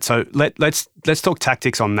love that. So let's talk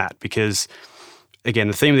tactics on that, because again,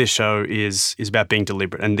 the theme of this show is about being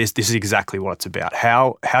deliberate, and this is exactly what it's about.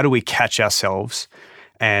 How do we catch ourselves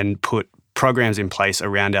and put programs in place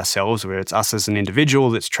around ourselves, where it's us as an individual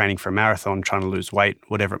that's training for a marathon, trying to lose weight,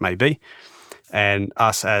 whatever it may be, and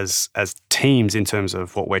us as teams in terms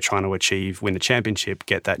of what we're trying to achieve, win the championship,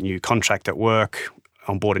 get that new contract at work,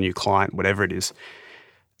 onboard a new client, whatever it is.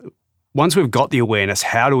 Once we've got the awareness,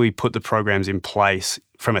 how do we put the programs in place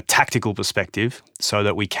from a tactical perspective so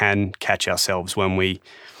that we can catch ourselves when we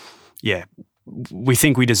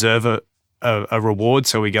think we deserve a reward,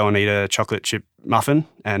 so we go and eat a chocolate chip muffin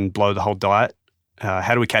and blow the whole diet?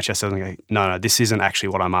 How do we catch ourselves and go, no, this isn't actually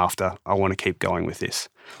what I'm after. I want to keep going with this.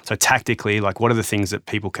 So tactically, like, what are the things that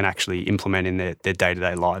people can actually implement in their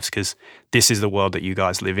day-to-day lives? Because this is the world that you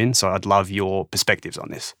guys live in. So I'd love your perspectives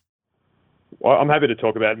on this. Well, I'm happy to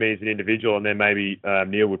talk about me as an individual, and then maybe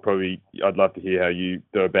Neil I'd love to hear how you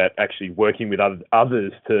go about actually working with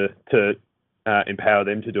others to empower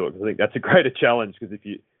them to do it. I think that's a greater challenge, because if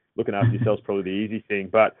you're looking after yourself is probably the easy thing.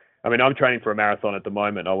 But I mean, I'm training for a marathon at the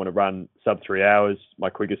moment. I want to run sub 3 hours. My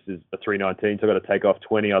quickest is a 3:19, so I've got to take off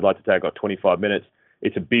 20. I'd like to take off 25 minutes.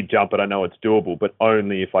 It's a big jump, but I know it's doable, but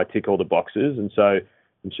only if I tick all the boxes. And so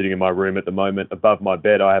I'm sitting in my room at the moment. Above my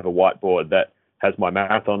bed, I have a whiteboard that has my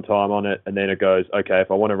marathon time on it. And then it goes, okay, if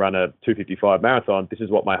I want to run a 2:55 marathon, this is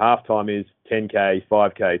what my half time is: 10K,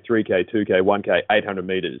 5K, 3K, 2K, 1K, 800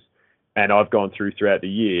 meters. And I've gone throughout the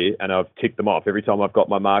year and I've ticked them off. Every time I've got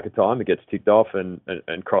my marker time, it gets ticked off and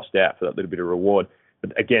crossed out for that little bit of reward.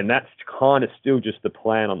 But again, that's kind of still just the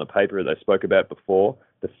plan on the paper that I spoke about before.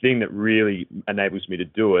 The thing that really enables me to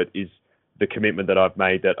do it is the commitment that I've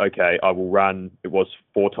made that, okay, I will run, it was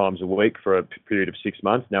 4 times a week for a period of 6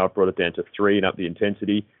 months. Now I've brought it down to 3 and up the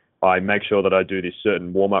intensity. I make sure that I do this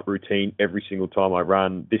certain warm-up routine every single time I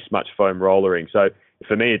run, this much foam rollering. So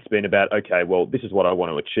for me, it's been about, okay, well, this is what I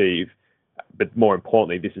want to achieve, but more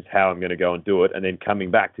importantly, this is how I'm going to go and do it. And then coming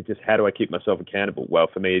back to just how do I keep myself accountable? Well,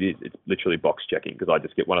 for me, it's literally box checking, because I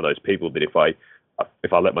just get one of those people that if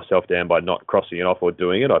I let myself down by not crossing it off or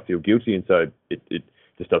doing it, I feel guilty. And so it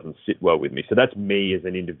just doesn't sit well with me. So that's me as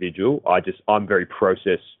an individual. I'm very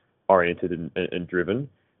process oriented and driven.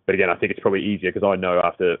 But again, I think it's probably easier because I know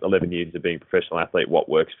after 11 years of being a professional athlete what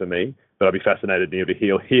works for me. But I'd be fascinated to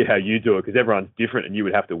hear how you do it, because everyone's different and you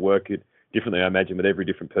would have to work it differently, I imagine, with every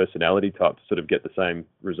different personality type to sort of get the same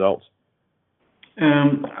results.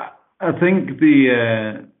 I think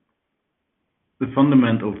the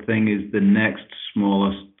fundamental thing is the next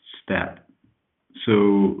smallest step.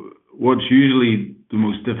 So what's usually the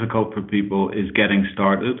most difficult for people is getting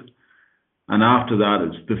started. And after that,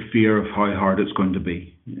 it's the fear of how hard it's going to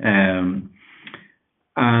be. And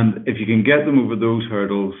if you can get them over those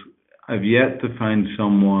hurdles, I've yet to find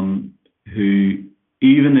someone who,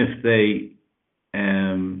 even if they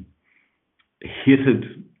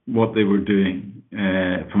hated what they were doing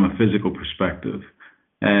from a physical perspective,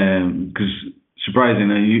 because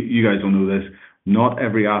surprisingly, you guys don't know this, not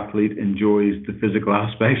every athlete enjoys the physical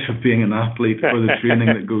aspects of being an athlete or the training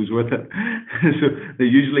that goes with it. So they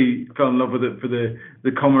usually fell in love with it for the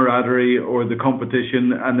camaraderie or the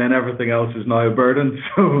competition, and then everything else is now a burden.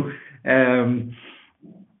 So,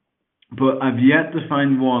 but I've yet to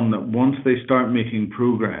find one that once they start making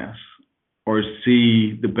progress or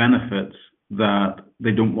see the benefits, that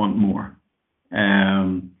they don't want more.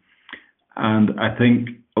 And I think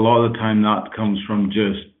a lot of the time that comes from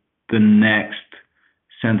just the next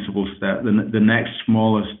sensible step, the next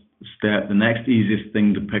smallest step, the next easiest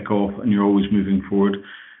thing to pick off, and you're always moving forward.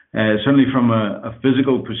 Certainly from a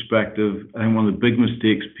physical perspective, I think one of the big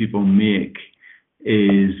mistakes people make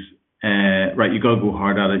is, right, you got to go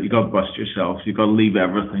hard at it, you got to bust yourself, you got to leave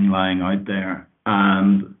everything lying out there,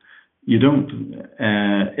 and you don't.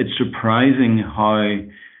 It's surprising how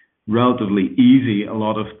relatively easy a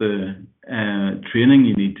lot of the training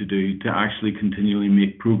you need to do to actually continually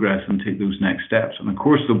make progress and take those next steps. And of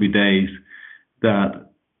course, there'll be days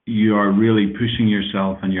that you are really pushing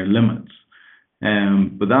yourself and your limits.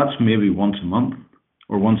 But that's maybe once a month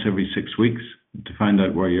or once every 6 weeks to find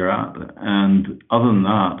out where you're at. And other than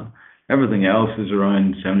that, everything else is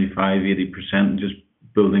around 75, 80%, just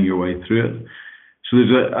building your way through it. So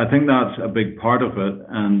I think that's a big part of it.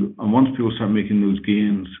 And once people start making those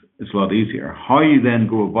gains, it's a lot easier. How you then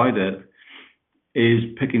go about it is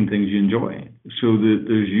picking things you enjoy. So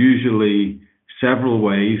there's usually several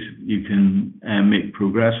ways you can make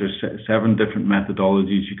progress. There's 7 different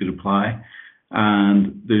methodologies you could apply.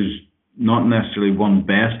 And there's not necessarily one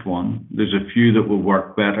best one. There's a few that will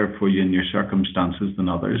work better for you in your circumstances than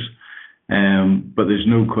others. But there's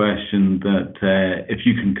no question that if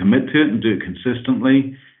you can commit to it and do it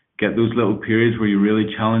consistently, get those little periods where you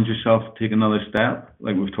really challenge yourself to take another step,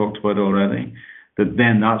 like we've talked about already,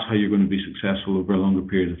 then that's how you're going to be successful over a longer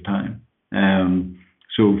period of time.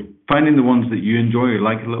 So finding the ones that you enjoy or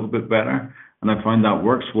like a little bit better, and I find that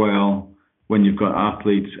works well when you've got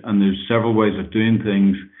athletes, and there's several ways of doing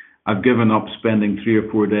things. I've given up spending 3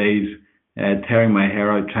 or 4 days tearing my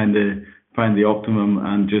hair out trying to find the optimum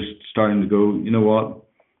and just starting to go, you know what,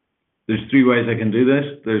 there's 3 ways I can do this.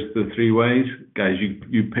 There's the 3 ways. Guys,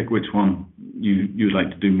 you pick which one you like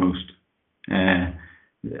to do most.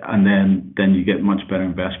 And then you get much better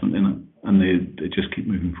investment in it, and they just keep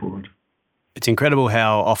moving forward. It's incredible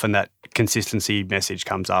how often that consistency message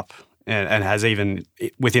comes up and has even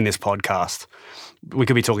within this podcast. We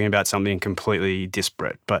could be talking about something completely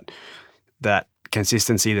disparate, but that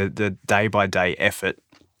consistency, the day-by-day effort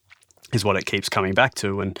is what it keeps coming back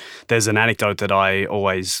to. And there's an anecdote that I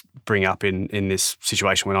always bring up in this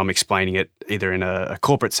situation when I'm explaining it, either in a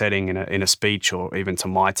corporate setting, in a speech, or even to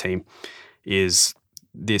my team, is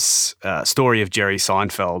this story of Jerry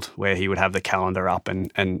Seinfeld, where he would have the calendar up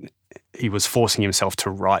and he was forcing himself to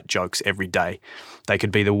write jokes every day. They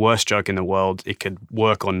could be the worst joke in the world. It could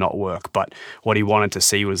work or not work. But what he wanted to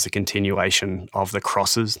see was the continuation of the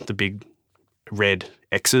crosses, the big red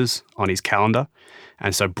X's on his calendar.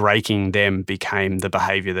 And so breaking them became the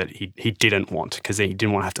behavior that he didn't want, because he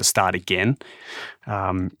didn't want to have to start again.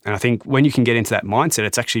 And I think when you can get into that mindset,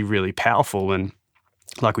 it's actually really powerful. And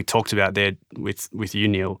like we talked about there with you,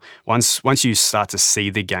 Neil, once you start to see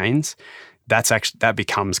the gains, that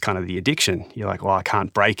becomes kind of the addiction. You're like, well, I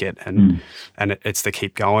can't break it, and it's the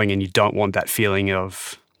keep going, and you don't want that feeling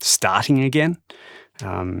of starting again,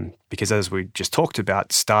 because as we just talked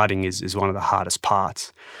about, starting is one of the hardest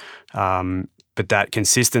parts. But that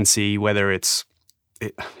consistency, whether it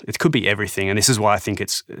could be everything, and this is why I think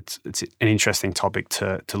it's an interesting topic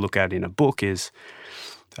to look at in a book, is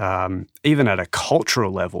even at a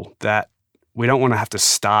cultural level, that we don't want to have to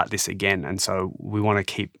start this again. And so we want to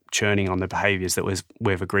keep churning on the behaviors that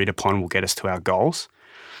we've agreed upon will get us to our goals,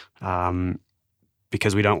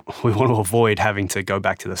 because we want to avoid having to go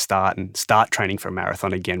back to the start and start training for a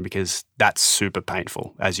marathon again, because that's super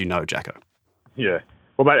painful, as you know, Jacko. Yeah.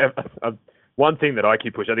 Well, mate, one thing that I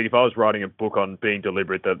keep pushing, I think if I was writing a book on being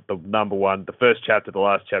deliberate, the number one, the first chapter, the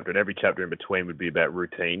last chapter, and every chapter in between would be about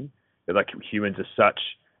routine. Like, humans are such,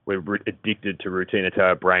 we're addicted to routine. It's how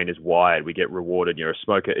our brain is wired. We get rewarded. You're a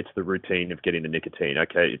smoker. It's the routine of getting the nicotine.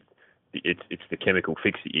 Okay, it's the chemical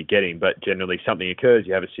fix that you're getting. But generally, something occurs.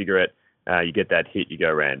 You have a cigarette. You get that hit. You go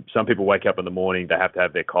around. Some people wake up in the morning. They have to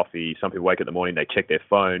have their coffee. Some people wake up in the morning. They check their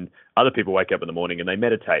phone. Other people wake up in the morning and they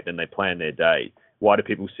meditate. Then they plan their day. Why do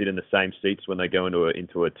people sit in the same seats when they go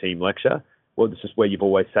into a team lecture? Well, this is where you've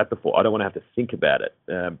always sat before. I don't want to have to think about it.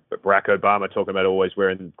 But Barack Obama talking about always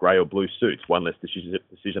wearing grey or blue suits, one less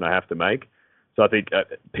decision I have to make. So I think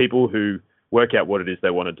people who work out what it is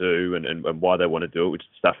they want to do and why they want to do it, which is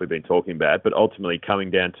stuff we've been talking about, but ultimately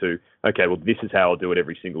coming down to, okay, well, this is how I'll do it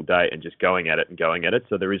every single day, and just going at it.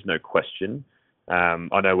 So there is no question.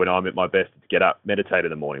 I know when I'm at my best to get up, meditate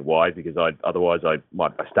in the morning. Why? Because otherwise I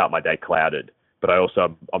start my day clouded. But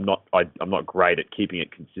I'm not great at keeping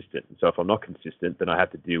it consistent. And so if I'm not consistent, then I have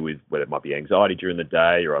to deal with whether it might be anxiety during the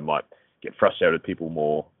day, or I might get frustrated with people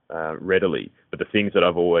more readily. But the things that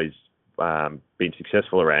I've always been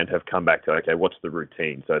successful around have come back to, okay, what's the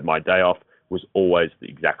routine? So my day off was always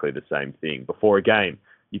exactly the same thing. Before a game,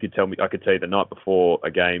 I could tell you the night before a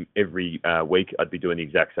game, every week I'd be doing the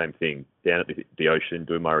exact same thing, down at the ocean,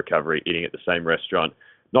 doing my recovery, eating at the same restaurant.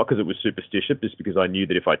 Not because it was superstitious, just because I knew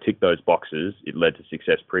that if I ticked those boxes, it led to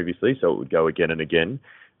success previously, so it would go again and again.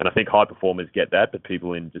 And I think high performers get that, but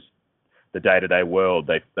people in just the day-to-day world,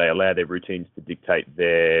 they allow their routines to dictate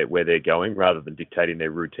where they're going, rather than dictating their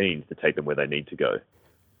routines to take them where they need to go.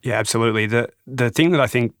 Yeah, absolutely. The thing that I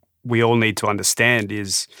think we all need to understand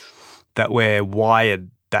is that we're wired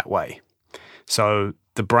that way. So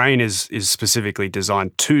the brain is specifically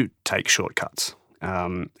designed to take shortcuts.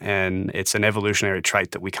 And it's an evolutionary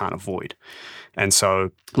trait that we can't avoid. And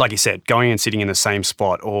so, like you said, going and sitting in the same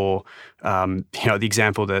spot, or, the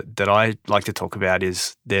example that I like to talk about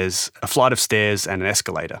is there's a flight of stairs and an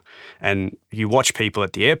escalator. And you watch people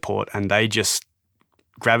at the airport and they just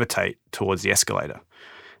gravitate towards the escalator.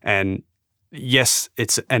 And yes,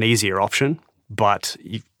 it's an easier option, but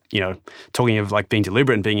talking of like being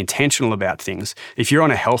deliberate and being intentional about things, if you're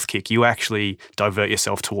on a health kick, you actually divert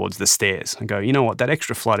yourself towards the stairs and go, you know what, that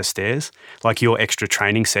extra flight of stairs, like your extra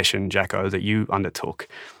training session, Jacko, that you undertook,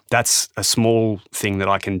 that's a small thing that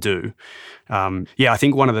I can do. I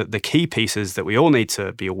think one of the key pieces that we all need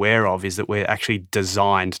to be aware of is that we're actually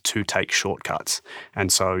designed to take shortcuts.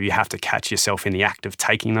 And so you have to catch yourself in the act of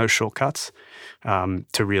taking those shortcuts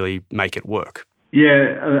to really make it work.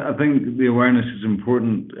 Yeah, I think the awareness is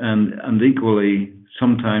important, and equally,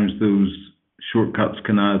 sometimes those shortcuts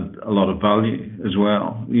can add a lot of value as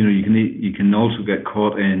well. You can also get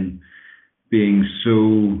caught in being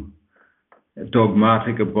so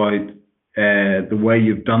dogmatic about the way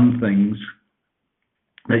you've done things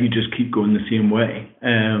that you just keep going the same way.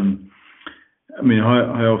 How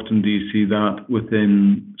often do you see that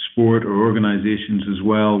within sport or organizations as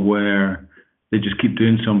well, where they just keep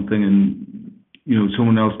doing something and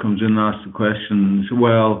someone else comes in and asks the question and say,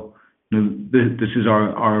 well, this is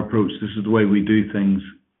our approach, this is the way we do things.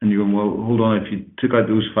 And you're going, well, hold on, if you took out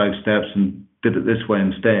those 5 steps and did it this way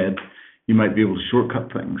instead, you might be able to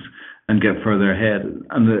shortcut things and get further ahead.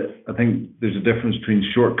 And I think there's a difference between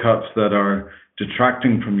shortcuts that are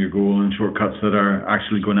detracting from your goal and shortcuts that are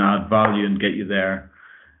actually going to add value and get you there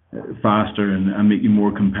faster and make you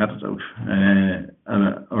more competitive,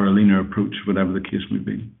 or a leaner approach, whatever the case may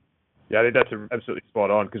be. Yeah, I think that's absolutely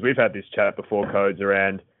spot on, because we've had this chat before, Codes,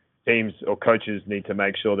 around teams or coaches need to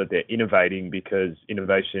make sure that they're innovating, because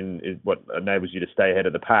innovation is what enables you to stay ahead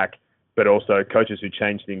of the pack. But also coaches who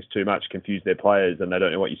change things too much confuse their players and they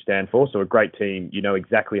don't know what you stand for. So a great team, you know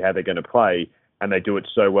exactly how they're going to play, and they do it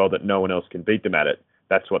so well that no one else can beat them at it.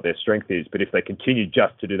 That's what their strength is. But if they continue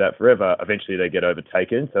just to do that forever, eventually they get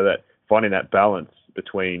overtaken. So that finding that balance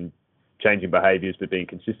between changing behaviours but being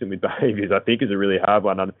consistent with behaviours, I think, is a really hard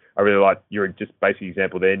one. I really like your just basic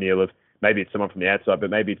example there, Neil, of maybe it's someone from the outside, but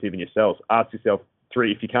maybe it's even yourself. Ask yourself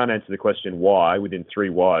three, if you can't answer the question why, within 3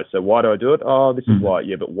 whys. So why do I do it? Oh, this is why.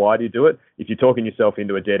 Yeah, but why do you do it? If you're talking yourself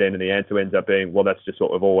into a dead end and the answer ends up being, well, that's just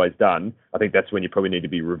what we've always done, I think that's when you probably need to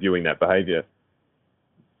be reviewing that behaviour.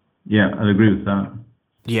 Yeah, I'd agree with that.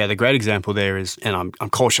 Yeah, the great example there is, and I'm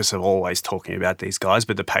cautious of always talking about these guys,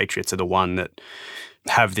 but the Patriots are the one that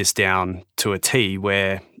have this down to a T,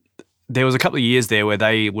 where there was a couple of years there where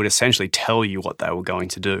they would essentially tell you what they were going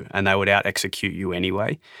to do and they would out-execute you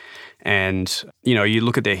anyway. And, you know, you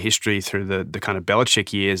look at their history through the kind of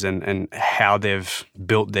Belichick years and how they've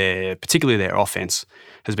built particularly their offense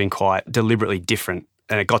has been quite deliberately different.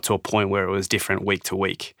 And it got to a point where it was different week to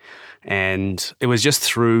week. And it was just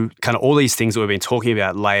through kind of all these things that we've been talking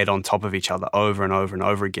about layered on top of each other over and over and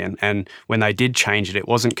over again. And when they did change it, it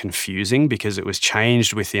wasn't confusing because it was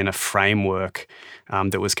changed within a framework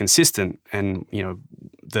that was consistent. And, you know,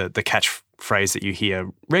 the catchphrase that you hear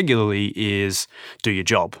regularly is do your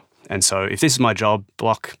job. And so if this is my job,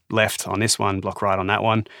 block left on this one, block right on that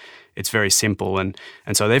one. It's very simple. And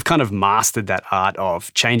so they've kind of mastered that art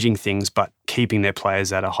of changing things but keeping their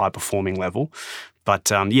players at a high-performing level. But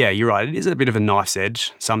yeah, you're right. It is a bit of a knife's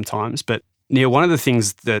edge sometimes. But Neil, one of the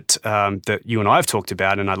things that you and I have talked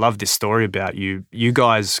about, and I love this story about you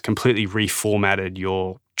guys completely reformatted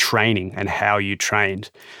your training and how you trained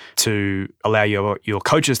to allow your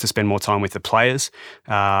coaches to spend more time with the players.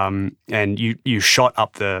 And you shot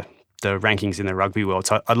up the rankings in the rugby world.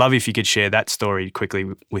 So I'd love if you could share that story quickly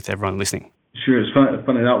with everyone listening. Sure. It's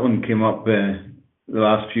funny that one came up the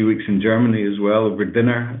last few weeks in Germany as well over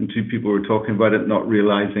dinner, and 2 people were talking about it, not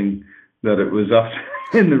realising that it was us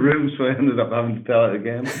in the room, so I ended up having to tell it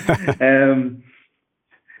again.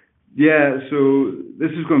 Yeah, so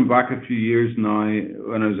this is going back a few years now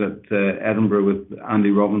when I was at Edinburgh with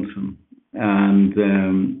Andy Robinson,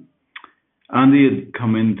 and Andy had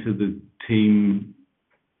come into the team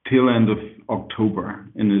tail end of October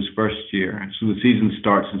in his first year. So the season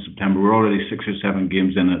starts in September. We're already 6 or 7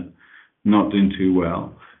 games in it, not doing too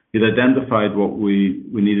well. He'd identified what we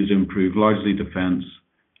needed to improve, largely defence,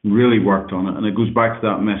 really worked on it. And it goes back to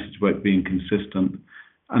that message about being consistent.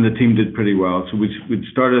 And the team did pretty well. So we'd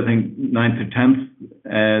started, I think, 9th or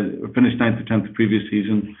 10th, finished 9th or 10th the previous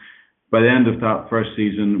season. By the end of that first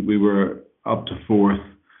season, we were up to 4th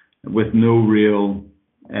with no real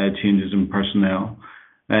changes in personnel.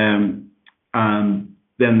 And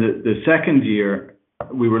then the second year,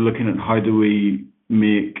 we were looking at how do we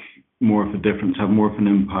make more of a difference, have more of an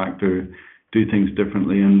impact, or do things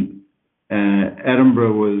differently. And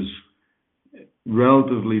Edinburgh was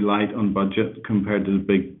relatively light on budget compared to the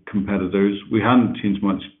big competitors. We hadn't changed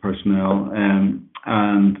much personnel,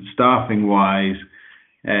 and staffing-wise,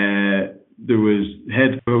 there was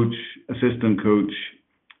head coach, assistant coach,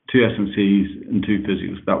 2 S&Cs, and 2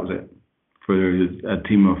 physios. That was it for a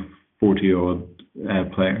team of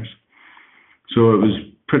 40-odd players. So it was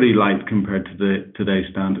pretty light compared to today's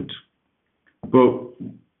standards. But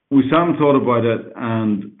we sat and thought about it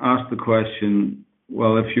and asked the question,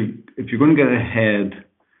 well, if you're going to get ahead,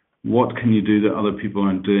 what can you do that other people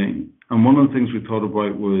aren't doing? And one of the things we thought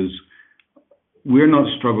about was we're not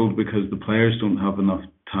struggled because the players don't have enough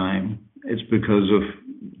time. It's because of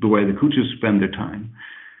the way the coaches spend their time.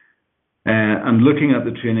 And looking at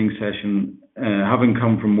the training session, having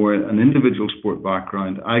come from more an individual sport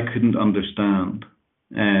background, I couldn't understand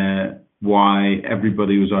why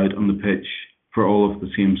everybody was out on the pitch for all of the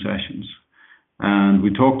same sessions. And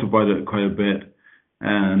we talked about it quite a bit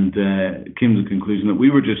and came to the conclusion that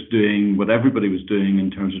we were just doing what everybody was doing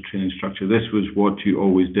in terms of training structure. This was what you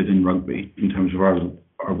always did in rugby in terms of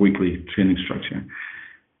our weekly training structure.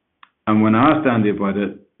 And when I asked Andy about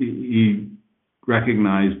it, he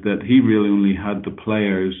recognised that he really only had the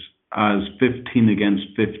players as 15 against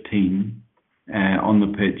 15 on the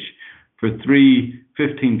pitch for 3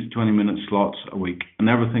 15 to 20 minute slots a week, and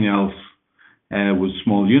everything else was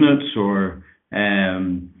small units or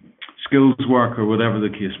skills work or whatever the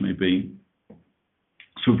case may be.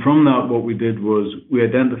 So from that, what we did was we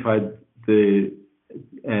identified the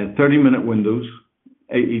 30-minute windows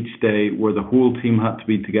each day where the whole team had to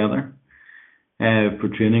be together for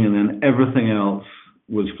training, and then everything else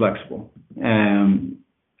was flexible. And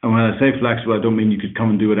when I say flexible, I don't mean you could come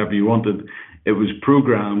and do whatever you wanted. It was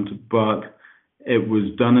programmed, but it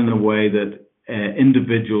was done in a way that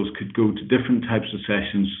individuals could go to different types of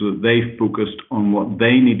sessions so that they focused on what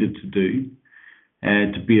they needed to do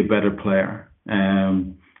to be a better player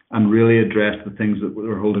and really address the things that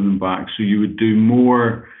were holding them back. So you would do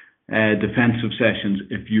more defensive sessions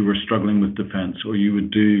if you were struggling with defense, or you would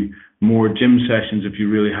do more gym sessions if you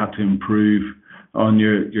really had to improve on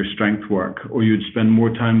your strength work, or you'd spend more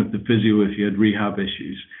time with the physio if you had rehab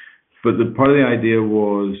issues. But the part of the idea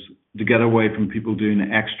was to get away from people doing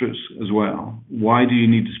extras as well. Why do you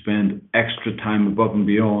need to spend extra time above and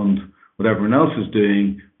beyond what everyone else is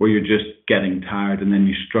doing, where you're just getting tired and then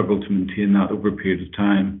you struggle to maintain that over a period of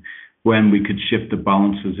time, when we could shift the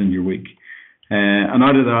balances in your week? And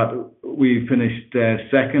out of that, we finished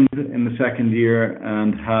second in the second year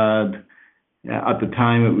and had, at the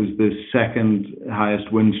time, it was the second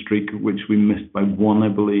highest win streak, which we missed by one, I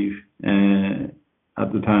believe,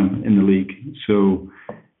 at the time in the league. So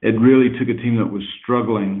it really took a team that was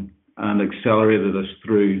struggling and accelerated us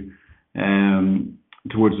through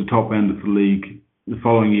towards the top end of the league. The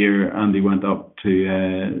following year, Andy went up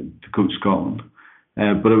to coach Scotland.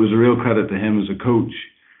 But it was a real credit to him as a coach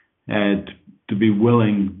to be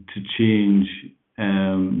willing to change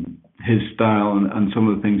his style and some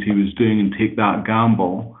of the things he was doing, and take that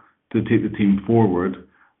gamble to take the team forward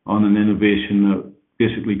on an innovation that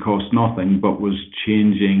basically cost nothing but was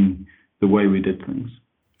changing the way we did things.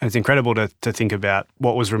 And it's incredible to think about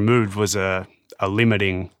what was removed was a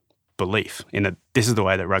limiting belief in that this is the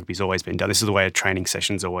way that rugby's always been done. This is the way a training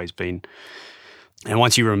session's always been. And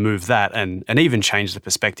once you remove that and even change the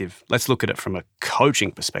perspective, let's look at it from a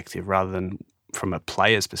coaching perspective rather than from a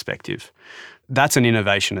player's perspective. That's an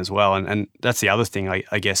innovation as well. And that's the other thing,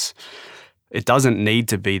 I guess. It doesn't need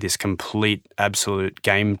to be this complete, absolute,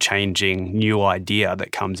 game-changing new idea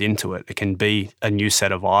that comes into it. It can be a new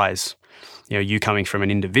set of eyes. You know, you coming from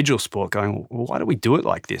an individual sport going, well, why do we do it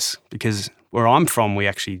like this? Because where I'm from, we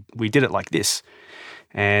did it like this.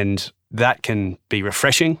 And that can be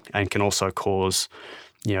refreshing and can also cause,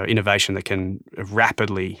 innovation that can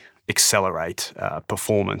rapidly accelerate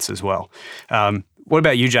performance as well. What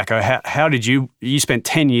about you, Jacko? How did you spent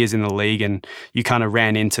 10 years in the league and you kind of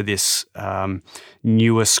ran into this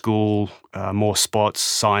newer school, more sports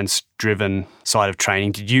science-driven side of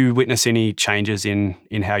training? Did you witness any changes in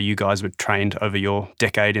how you guys were trained over your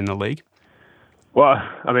decade in the league? Well,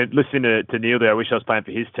 I mean, listening to Neil there, I wish I was playing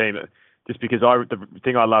for his team. Just because the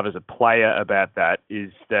thing I love as a player about that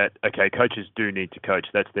is that, okay, coaches do need to coach.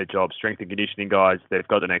 That's their job. Strength and conditioning guys, they've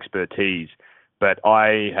got an expertise. But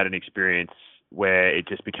I had an experience where it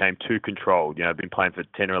just became too controlled. I've been playing for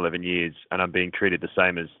 10 or 11 years and I'm being treated the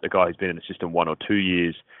same as a guy who's been in the system 1 or 2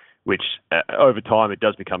 years, which over time it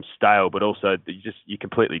does become stale, but also you're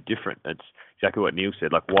completely different. It's exactly what Neil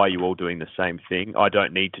said. Like, why are you all doing the same thing? I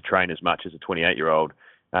don't need to train as much as a 28-year-old.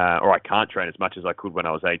 Or I can't train as much as I could when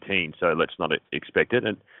I was 18, so let's not expect it.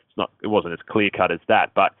 And it wasn't as clear-cut as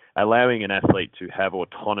that, but allowing an athlete to have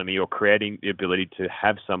autonomy or creating the ability to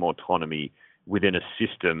have some autonomy within a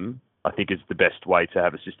system, I think is the best way to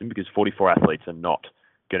have a system, because 44 athletes are not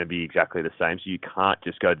going to be exactly the same. So you can't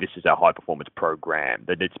just go, this is our high-performance program.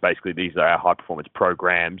 That it's basically, these are our high-performance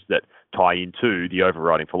programs that tie into the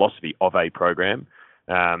overriding philosophy of a program.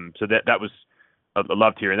 So that was... I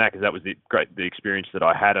loved hearing that, because that was the experience that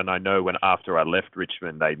I had. And I know when after I left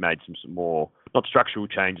Richmond, they made some more, not structural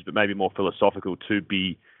changes, but maybe more philosophical to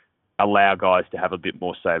allow guys to have a bit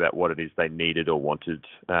more say about what it is they needed or wanted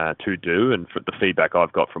to do. And for the feedback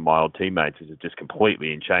I've got from my old teammates is it just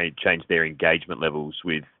completely changed their engagement levels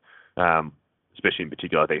with, especially in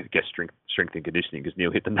particular, I guess strength and conditioning, because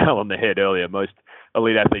Neil hit the nail on the head earlier. Most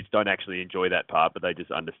elite athletes don't actually enjoy that part, but they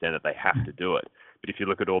just understand that they have to do it. But if you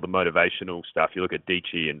look at all the motivational stuff, you look at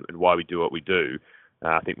Dichi and why we do what we do,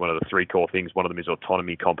 I think one of the 3 core things, one of them is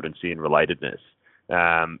autonomy, competency, and relatedness.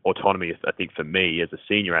 Autonomy, I think, for me, as a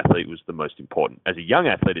senior athlete, was the most important. As a young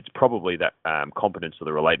athlete, it's probably that competence or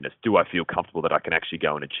the relatedness. Do I feel comfortable that I can actually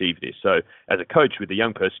go and achieve this? So as a coach with a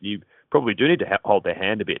young person, you probably do need to hold their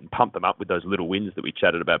hand a bit and pump them up with those little wins that we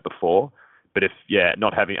chatted about before. But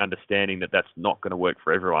not having understanding that that's not going to work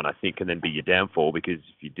for everyone, I think, can then be your downfall, because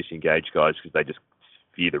if you disengage guys because they just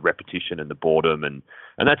fear the repetition and the boredom, and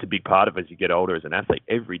that's a big part of it as you get older as an athlete.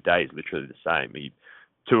 Every day is literally the same.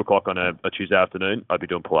 2:00 on a Tuesday afternoon, I'd be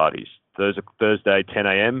doing Pilates. Thursday, 10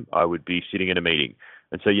 a.m., I would be sitting in a meeting.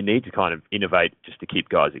 And so you need to kind of innovate just to keep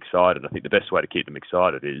guys excited. I think the best way to keep them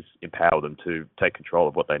excited is empower them to take control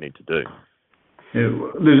of what they need to do. Yeah,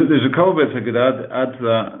 there's a couple bits I could add to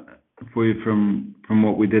that for you from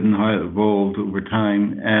what we did and how it evolved over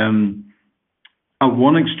time. At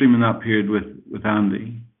one extreme in that period with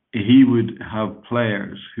Andy, he would have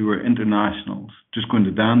players who were internationals, just going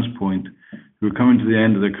to Dan's point, who were coming to the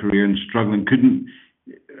end of their career and struggling,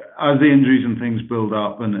 as the injuries and things build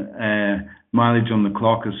up and mileage on the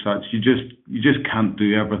clock as such, you just can't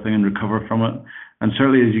do everything and recover from it. And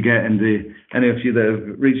certainly as you get into, any of you that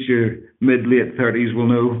have reached your mid-late 30s will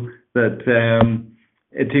know that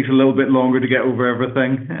it takes a little bit longer to get over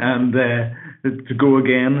everything. And to go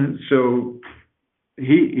again. So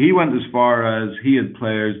he went as far as he had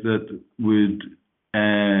players that would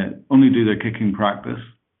only do their kicking practice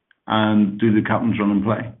and do the captain's run and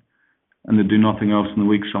play, and they do nothing else in the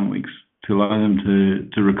week some weeks to allow them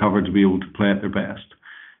to recover to be able to play at their best.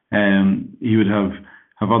 He would have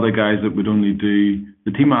other guys that would only do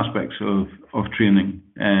the team aspects of training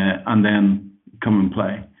and then come and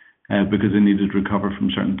play because they needed to recover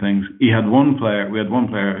from certain things. We had one player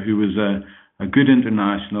who was a good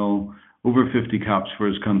international, over 50 caps for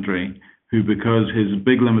his country, who, because his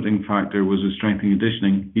big limiting factor was his strength and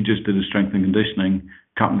conditioning, he just did his strength and conditioning,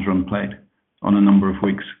 captain's run played on a number of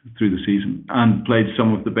weeks through the season and played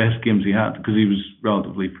some of the best games he had because he was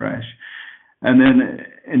relatively fresh. And then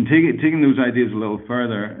in taking those ideas a little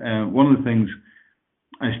further, one of the things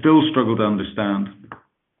I still struggle to understand,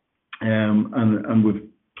 and we've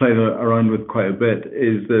played around with quite a bit,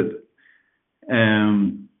 is that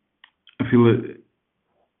I feel that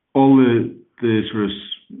all the sort of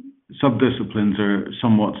sub-disciplines are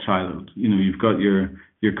somewhat siloed. You know, you've got your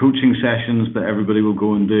coaching sessions that everybody will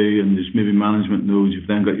go and do, and there's maybe management knows. You've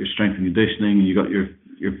then got your strength and conditioning, and you've got your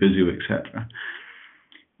physio, etc.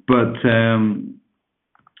 But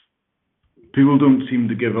people don't seem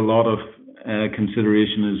to give a lot of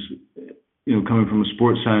consideration as, you know, coming from a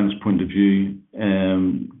sports science point of view,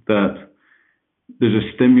 that there's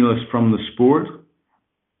a stimulus from the sport,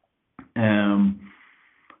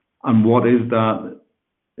 and what is that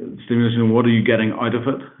stimulus and what are you getting out of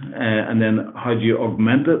it, and then how do you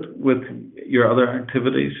augment it with your other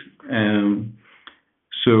activities.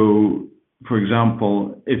 So, for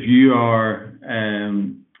example, if you are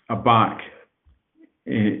a back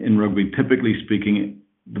in rugby, typically speaking,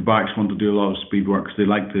 the backs want to do a lot of speed work because they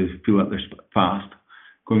like to feel that they're fast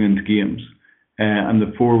going into games. And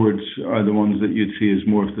the forwards are the ones that you'd see as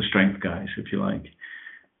more of the strength guys, if you like.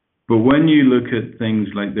 But when you look at things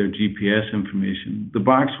like their GPS information, the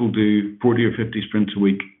backs will do 40 or 50 sprints a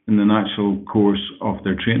week in the natural course of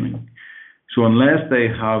their training. So unless they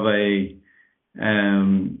have a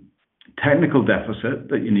technical deficit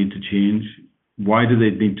that you need to change, why do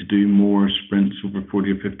they need to do more sprints over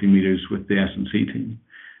 40 or 50 meters with the S&C team?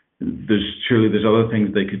 There's other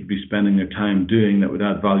things they could be spending their time doing that would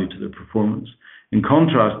add value to their performance. In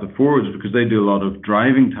contrast, the forwards, because they do a lot of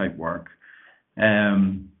driving type work,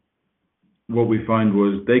 what we found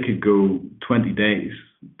was they could go 20 days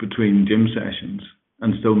between gym sessions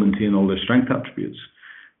and still maintain all their strength attributes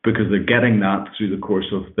because they're getting that through the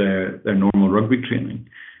course of their normal rugby training.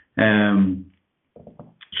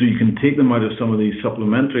 So you can take them out of some of these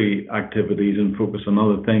supplementary activities and focus on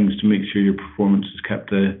other things to make sure your performance is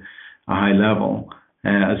kept at a high level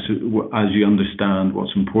as you understand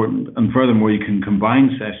what's important. And furthermore, you can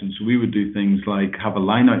combine sessions. So we would do things like have a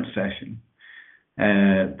line-out session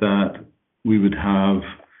that we would have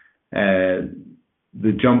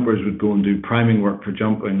the jumpers would go and do priming work for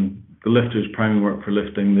jumping, the lifters priming work for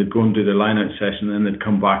lifting. They'd go and do their line-out session, and then they'd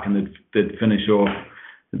come back and they'd finish off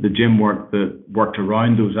the gym work that worked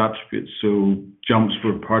around those attributes. So jumps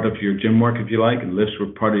were part of your gym work, if you like, and lifts were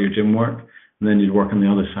part of your gym work, and then you'd work on the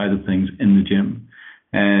other side of things in the gym.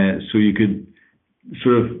 So you could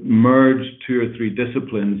sort of merge 2 or 3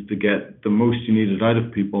 disciplines to get the most you needed out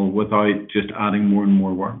of people without just adding more and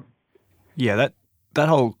more work. Yeah, that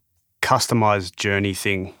whole customized journey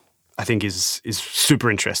thing, I think, is super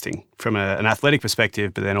interesting from an athletic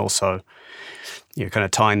perspective, but then also, you know, kind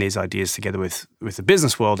of tying these ideas together with the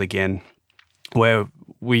business world again, where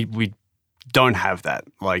we don't have that.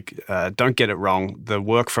 Like, don't get it wrong, the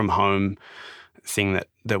work from home thing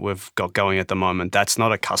that we've got going at the moment, that's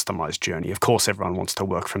not a customized journey. Of course, everyone wants to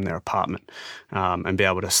work from their apartment and be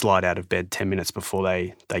able to slide out of bed 10 minutes before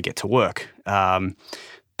they get to work.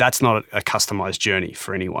 That's not a customized journey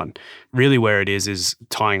for anyone. Really where it is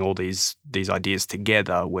tying all these ideas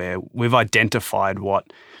together where we've identified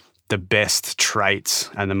what the best traits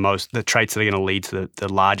and the traits that are going to lead to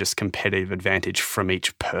the largest competitive advantage from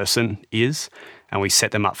each person is, and we set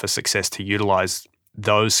them up for success to utilize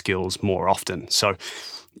those skills more often. So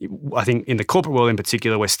I think in the corporate world in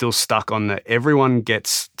particular, we're still stuck on that everyone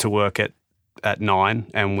gets to work at 9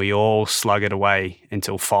 and we all slug it away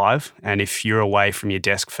until 5. And if you're away from your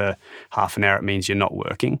desk for half an hour, it means you're not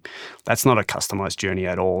working. That's not a customized journey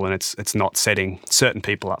at all. And it's not setting certain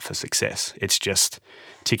people up for success. It's just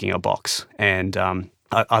ticking a box. And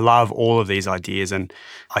I love all of these ideas. And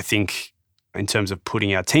I think in terms of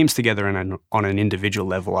putting our teams together on an individual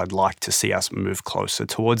level, I'd like to see us move closer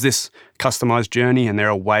towards this customized journey. And there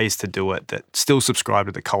are ways to do it that still subscribe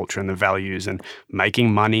to the culture and the values and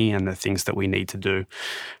making money and the things that we need to do.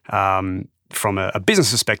 from a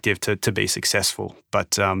business perspective to be successful.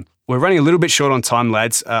 But we're running a little bit short on time,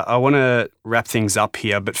 lads. I want to wrap things up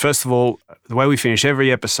here. But first of all, the way we finish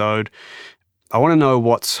every episode, I want to know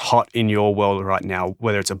what's hot in your world right now,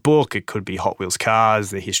 whether it's a book, it could be Hot Wheels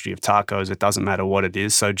cars, the history of tacos, it doesn't matter what it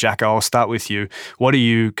is. So, Jacko, I'll start with you. What are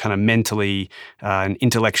you kind of mentally and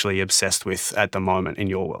intellectually obsessed with at the moment in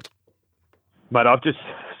your world? Mate, I've just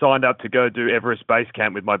signed up to go do Everest Base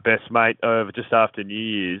Camp with my best mate over just after New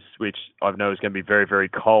Year's, which I know is going to be very, very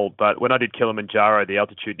cold. But when I did Kilimanjaro, the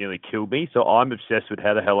altitude nearly killed me. So I'm obsessed with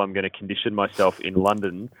how the hell I'm going to condition myself in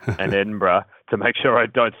London and Edinburgh to make sure I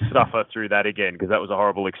don't suffer through that again, because that was a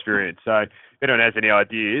horrible experience. So if anyone has any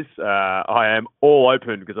ideas, I am all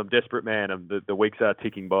open because I'm a desperate man. The weeks are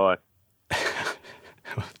ticking by.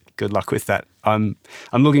 Good luck with that. I'm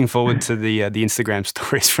looking forward to the Instagram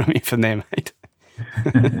stories from you from there, mate.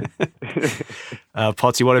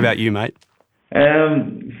 Potsy, what about you, mate?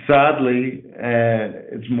 Sadly,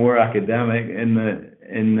 it's more academic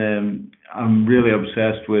I'm really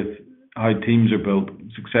obsessed with how teams are built,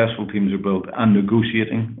 successful teams are built, and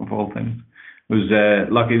negotiating, of all things. I was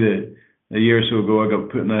lucky that a year or so ago I got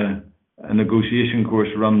put in a negotiation course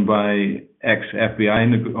run by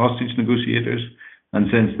ex-FBI hostage negotiators,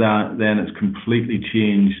 and since then it's completely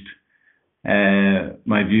changed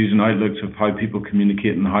my views and outlooks of how people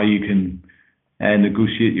communicate and how you can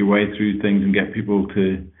negotiate your way through things and get people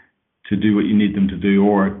to do what you need them to do,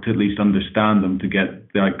 or to at least understand them to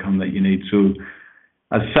get the outcome that you need. So,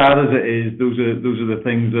 as sad as it is, those are the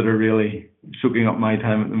things that are really soaking up my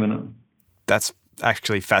time at the minute. That's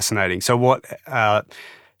actually fascinating. So, what? How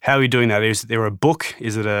are you doing that? Is there a book?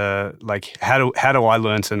 Is it how do I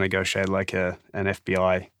learn to negotiate like an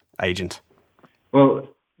FBI agent? Well,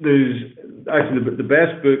 there's actually the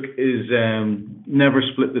best book is Never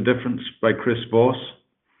Split the Difference by Chris Voss,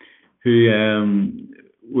 who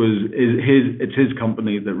it's his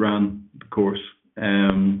company that ran the course.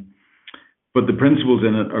 But the principles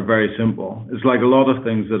in it are very simple. It's like a lot of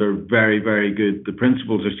things that are very, very good. The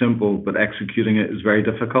principles are simple, but executing it is very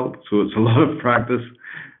difficult. So it's a lot of practice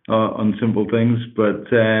on simple things. But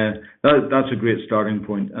that's a great starting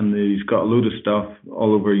point. And he's got a load of stuff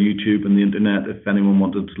all over YouTube and the internet if anyone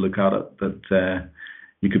wanted to look at it, that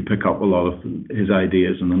you could pick up a lot of his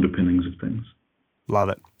ideas and underpinnings of things. Love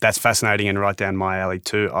it. That's fascinating and right down my alley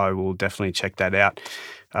too. I will definitely check that out.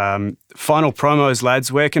 Final promos, lads.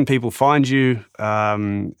 Where can people find you? How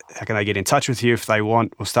can they get in touch with you if they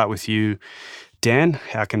want? We'll start with you, Dan.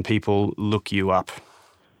 How can people look you up?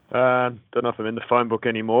 Don't know if I'm in the phone book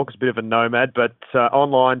anymore because I'm a bit of a nomad, but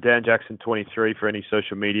online, Dan Jackson 23 for any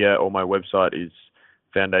social media, or my website is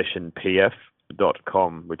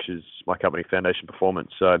foundationpf.com, which is my company, Foundation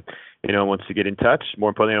Performance. So anyone wants to get in touch, more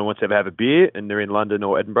importantly, anyone wants to ever have a beer and they're in London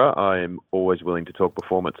or Edinburgh, I am always willing to talk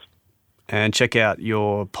performance. And check out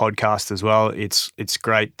your podcast as well. It's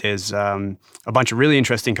great. There's a bunch of really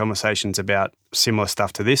interesting conversations about similar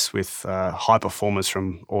stuff to this with high performers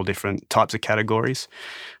from all different types of categories.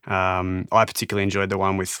 I particularly enjoyed the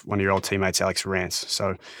one with one of your old teammates, Alex Rance.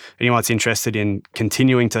 So anyone that's interested in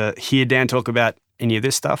continuing to hear Dan talk about any of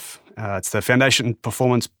this stuff, it's the Foundation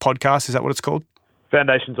Performance Podcast. Is that what it's called?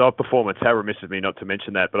 Foundations of Performance. How remiss of me not to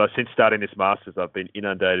mention that. But since starting this Masters, I've been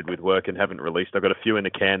inundated with work and haven't released. I've got a few in the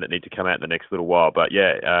can that need to come out in the next little while. But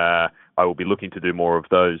I will be looking to do more of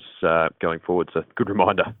those going forward. So good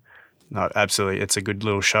reminder. No, absolutely. It's a good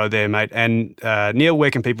little show there, mate. And Neil, where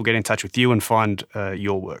can people get in touch with you and find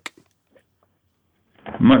your work?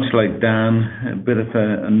 Much like Dan, a bit of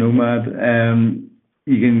a nomad. I'm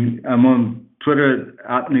on Twitter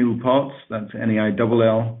at Neil Potts. That's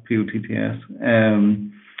NEILLPOTTS.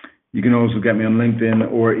 You can also get me on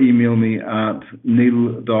LinkedIn or email me at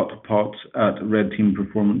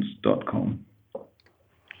neil.potts@redteamperformance.com.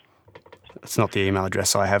 That's not the email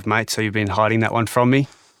address I have, mate. So you've been hiding that one from me.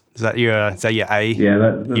 Is that your A? Yeah,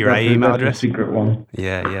 that's email address. The secret one.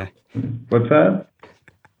 Yeah. What's that?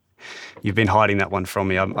 You've been hiding that one from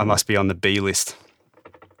me. I must be on the B list.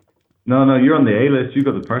 No, you're on the A list. You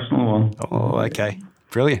got the personal one. Oh, okay.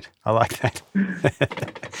 Brilliant. I like that.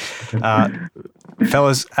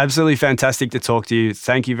 Fellas, absolutely fantastic to talk to you.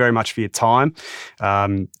 Thank you very much for your time.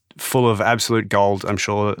 Full of absolute gold. I'm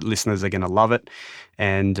sure listeners are going to love it.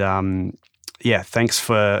 And thanks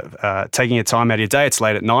for taking your time out of your day. It's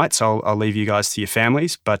late at night, so I'll leave you guys to your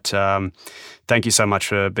families. But thank you so much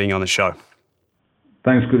for being on the show.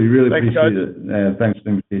 Thanks, Goody. Really appreciate it. Thanks for the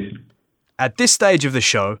invitation. At this stage of the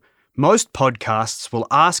show, most podcasts will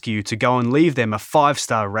ask you to go and leave them a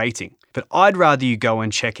 5-star rating, but I'd rather you go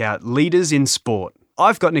and check out Leaders in Sport.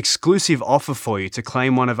 I've got an exclusive offer for you to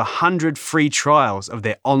claim one of 100 free trials of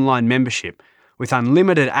their online membership, with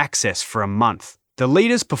unlimited access for a month. The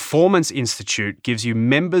Leaders Performance Institute gives you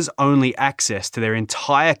members-only access to their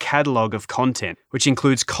entire catalogue of content, which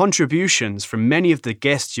includes contributions from many of the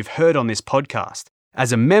guests you've heard on this podcast.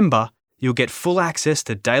 As a member, you'll get full access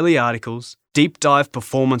to daily articles, deep dive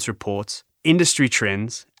performance reports, industry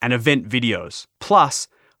trends, and event videos. Plus,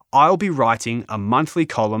 I'll be writing a monthly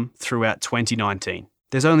column throughout 2019.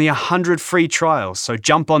 There's only 100 free trials, so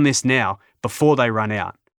jump on this now before they run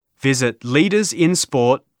out. Visit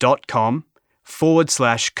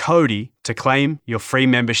leadersinsport.com/Cody to claim your free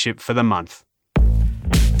membership for the month.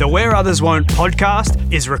 The Where Others Won't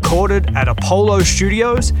podcast is recorded at Apollo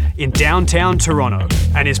Studios in downtown Toronto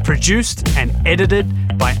and is produced and edited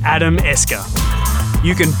by Adam Esker.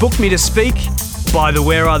 You can book me to speak by the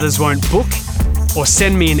Where Others Won't book or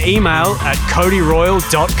send me an email at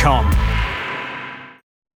codyroyal.com.